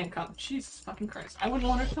if she can't come. Jesus fucking Christ. I wouldn't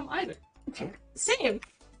want her to come either. Same.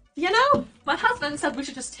 You know? My husband said we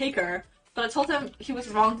should just take her, but I told him he was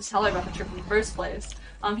wrong to tell her about the trip in the first place.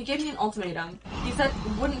 He gave me an ultimatum. He said he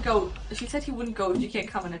wouldn't go if she can't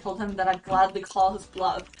come, and I told him that I'd gladly call his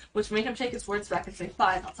bluff, which made him take his words back and say,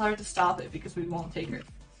 fine, I'll tell her to stop it because we won't take her.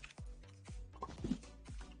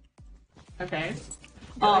 Okay.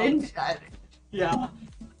 Yeah.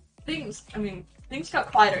 Things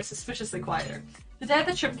got quieter, suspiciously quieter. The day of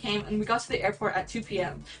the trip came, and we got to the airport at 2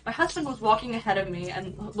 p.m. My husband was walking ahead of me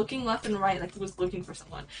and looking left and right like he was looking for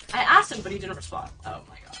someone. I asked him, but he didn't respond. Oh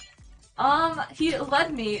my god. He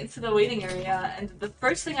led me into the waiting area, and the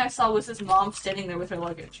first thing I saw was his mom standing there with her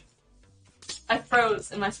luggage. I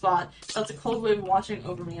froze in my spot, felt a cold wave washing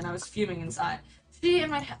over me, and I was fuming inside. She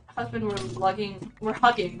and my husband were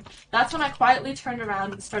hugging. That's when I quietly turned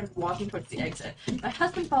around and started walking towards the exit. My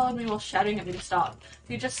husband followed me while shouting at me to stop.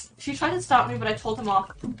 She tried to stop me, but I told him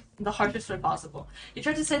off the harshest way possible. He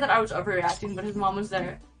tried to say that I was overreacting, but his mom was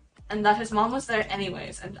there, and that his mom was there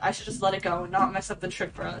anyways, and I should just let it go and not mess up the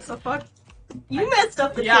trip for us. The fuck? You messed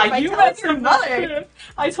up the trip. Yeah, you messed your up mother.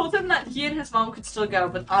 I told him that he and his mom could still go,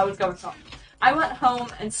 but I was going home. I went home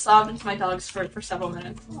and sobbed into my dog's fur for several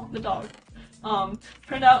minutes. Oh, the dog.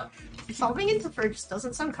 Turned out Sobbing into fur just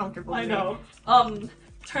doesn't sound comfortable. I know.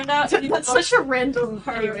 Turned out That's such a random.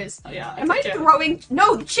 Anyways, yeah. am I throwing?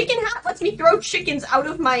 No, the chicken hat lets me throw chickens out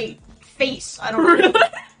of my face. I don't know. Really?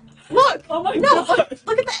 Look. Oh my No, god.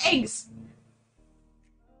 look at the eggs.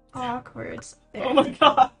 Awkward. There. Oh my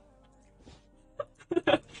god.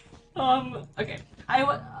 Okay.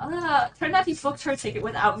 Turned out he booked her ticket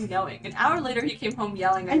without me knowing. An hour later, he came home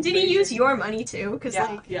yelling at And did me. he use your money too? Because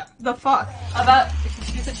Yeah. the fuck.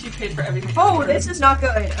 She said she paid for everything. Oh, this is not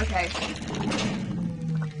good. Okay.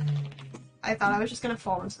 I thought I was just gonna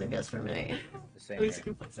fall into the abyss for a minute. The same At least you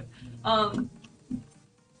here. can place it. I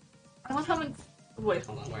went home and wait,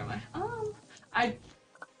 hold on, where am I?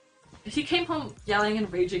 He came home yelling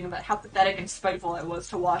and raging about how pathetic and spiteful I was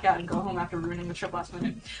to walk out and go home after ruining the trip last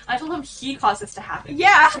minute. I told him he caused this to happen.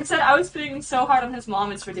 Yeah! He said I was being so hard on his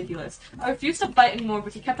mom, it's ridiculous. I refused to fight anymore,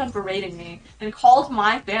 but he kept on berating me and called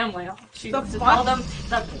my family to tell them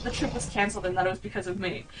that the trip was cancelled and that it was because of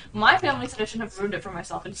me. My family said I shouldn't have ruined it for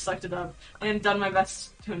myself and sucked it up and done my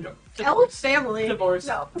best to enjoy. L family. Divorce.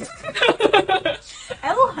 No.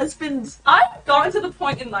 L husbands. I've gotten to the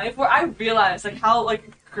point in life where I realize how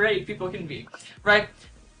great people can be, right?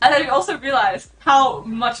 And I also realize how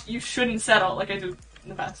much you shouldn't settle, like I do in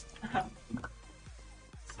the past.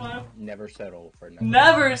 So, Never settle for nothing.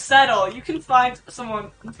 never settle. You can find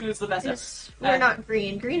someone who's the best. We're not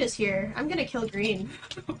green. Green is here. I'm gonna kill green.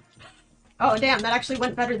 Oh damn, that actually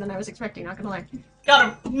went better than I was expecting, not gonna lie.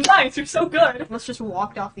 Got him. Nice. You're so good. Let's just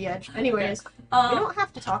walked off the edge. Anyways, we Um, don't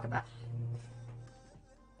have to talk about.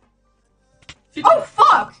 did Oh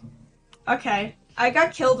fuck! Okay, I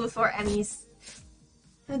got killed with 4 Emmys.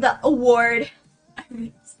 The award.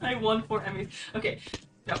 I won 4 Emmys. Okay,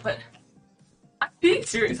 no, but I'm being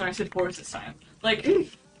serious when I said 4 this time. Like,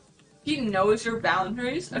 he knows your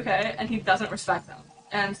boundaries, okay, and he doesn't respect them.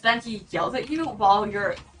 And then he yells at you while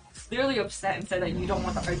you're clearly upset and say that you don't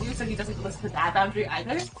want to argue, so he doesn't listen to that boundary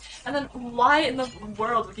either. And then why in the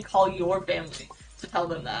world would he call your family to tell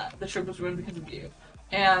them that the trip was ruined because of you?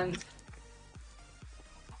 And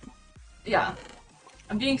yeah,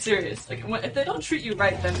 I'm being serious. Like, if they don't treat you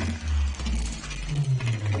right, then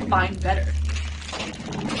find better.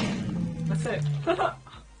 That's it.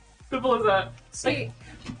 Simple as that. See,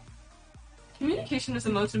 Communication is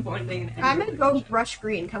the most important thing in any I'm gonna go relationship. brush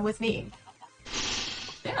green. Come with me.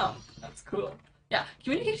 Damn, that's cool. Yeah,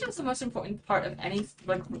 communication is the most important part of any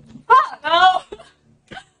no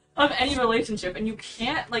of any relationship, and you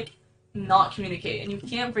can't not communicate, and you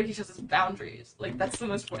can't break each other's boundaries. Like, that's the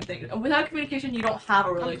most important thing. And without communication, you don't have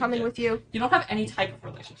a relationship. I'm coming with you. You don't have any type of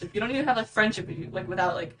relationship. You don't even have friendship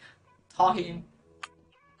without talking.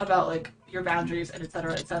 about like your boundaries and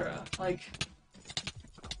etc. etc. Like,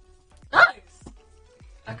 nice.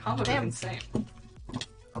 That combo is Damn. insane.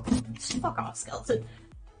 Fuck off, skeleton.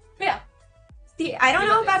 But yeah, See, I don't You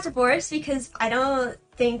know got about this. divorce because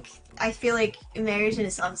I feel like marriage in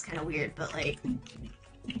itself is kind of weird, but like,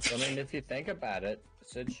 I mean, if you think about it,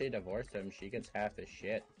 since she divorced him, she gets half his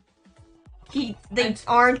shit. they And-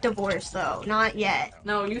 aren't divorced though, not yet.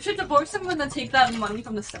 no, you should divorce him and then take that money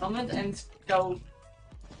from the settlement and go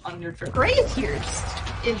on your trip. Gray appears.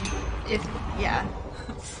 If yeah.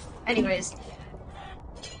 Anyways.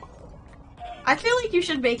 I feel like you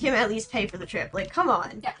should make him at least pay for the trip. Like, come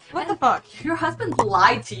on. Yeah, What the and fuck? Your husband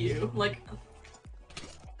lied to you. Like,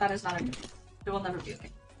 that is not a good thing. It will never be a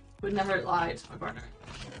thing. Would never lie to my partner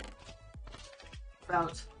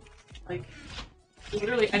about, like,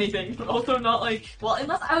 literally anything. But also not like, well,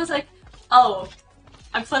 unless I was like, oh,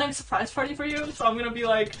 I'm planning a surprise party for you, so I'm gonna be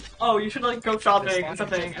like, oh, you should like go shopping or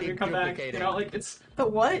something, and you come back. You know, like it's. The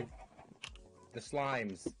what? The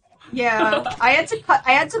slimes. Yeah, I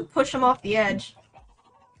had to push him off the edge.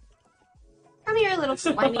 Come here, little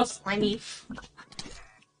slimy.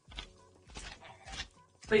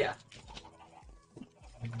 But yeah.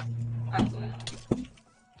 Absolutely.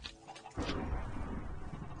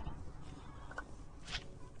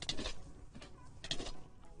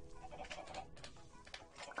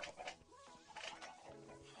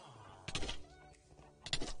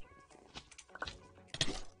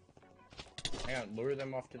 Hang on, lure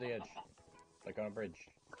them off to the edge. Like on a bridge.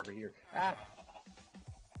 Over here. Ah!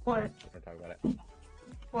 What? We don't talk about it.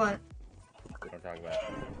 What? We don't talk about it.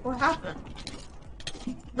 What happened?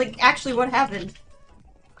 Like, actually, what happened?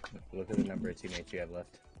 Look at the number of teammates you have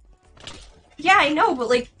left. Yeah, I know, but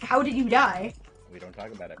like, how did you die? We don't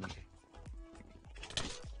talk about it.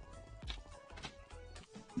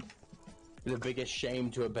 The biggest shame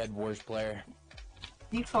to a Bedwars player.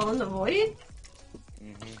 You fall in the void?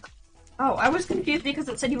 Mm-hmm. Oh, I was confused because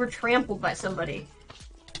it said you were trampled by somebody.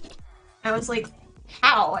 I was like,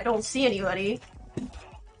 how? I don't see anybody.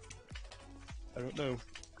 I don't know.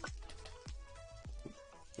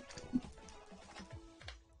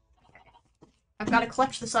 I've got to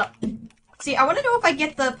clutch this up. See, I want to know if I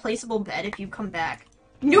get the placeable bed if you come back.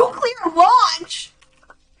 Nuclear launch!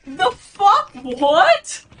 The fuck?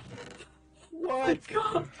 What? What?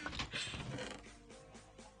 God.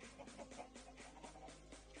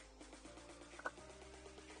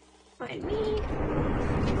 Find me.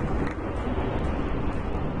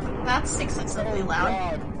 That's excessively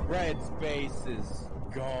loud. God, red space is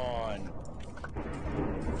gone.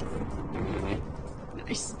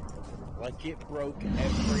 Nice. Like it broke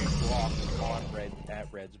every block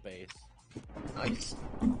on red space. Nice.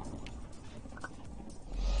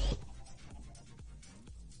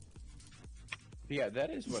 Yeah, that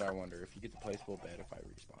is what I wonder, if you get the placeable bed if I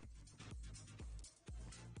respawn.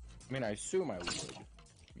 I mean, I assume I would,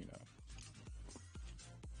 you know.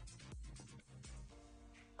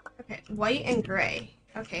 Okay, white and gray.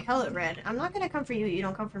 Okay, hello, red. I'm not gonna come for you, you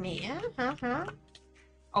don't come for me.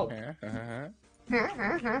 Oh.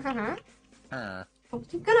 Oh,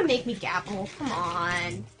 you're gonna make me gabble. Come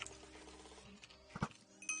on.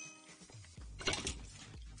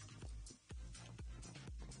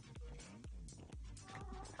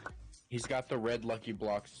 He's got the red lucky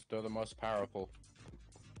blocks, they're the most powerful.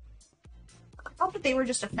 I thought that they were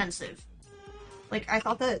just offensive. Like, I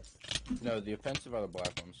thought that... No, the offensive are the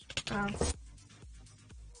black ones.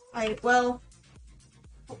 Well...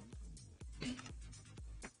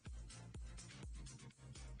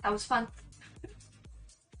 That was fun.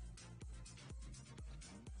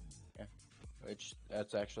 Which,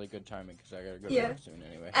 that's actually good timing, because I gotta go Yeah. to work soon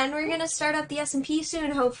anyway. And we're gonna start up the S&P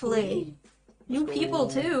soon, hopefully. New people,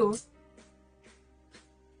 too.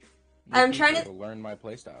 I'm trying to... learn my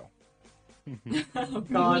playstyle. Oh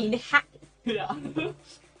I god. mean,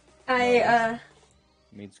 Yeah.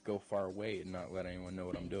 Means go far away and not let anyone know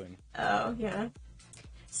what I'm doing. Oh, yeah.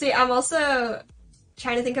 See, I'm also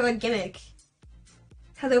trying to think of a gimmick.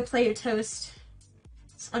 Hello, player toast.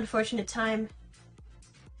 It's unfortunate time.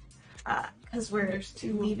 Because we're There's two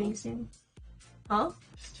of leaving them. soon. Huh?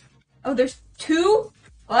 Oh, there's two?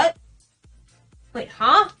 What? Wait,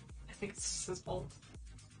 huh? I think it's his fault.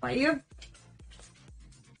 Why do you have...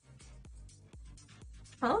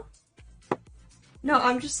 Huh? No,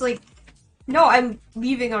 I'm just like... No, I'm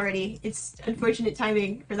leaving already. It's unfortunate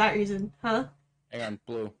timing for that reason. Huh? Hang on,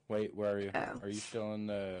 Blue. Wait, where are you? Oh. Are you still in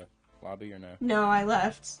the lobby or no? No, I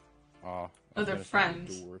left. Aw. I Oh, was they're gonna send you a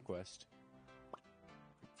friends. dual request.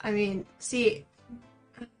 I mean, see...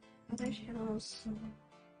 Other channels...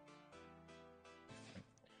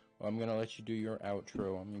 Well, I'm gonna let you do your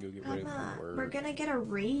outro. I'm gonna go get ready for work. We're gonna get a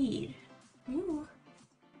raid. Ooh.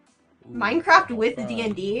 Ooh, Minecraft how with fun.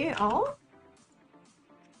 D&D? Oh?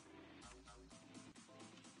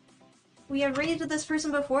 We have raided this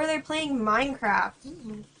person before. They're playing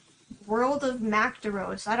Minecraft. World of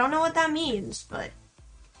Macdaros. I don't know what that means, but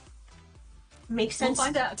makes sense. We'll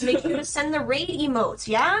find out. Make sure to send the raid emotes,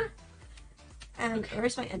 yeah? And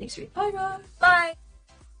where's my ending screen? Bye guys. Bye!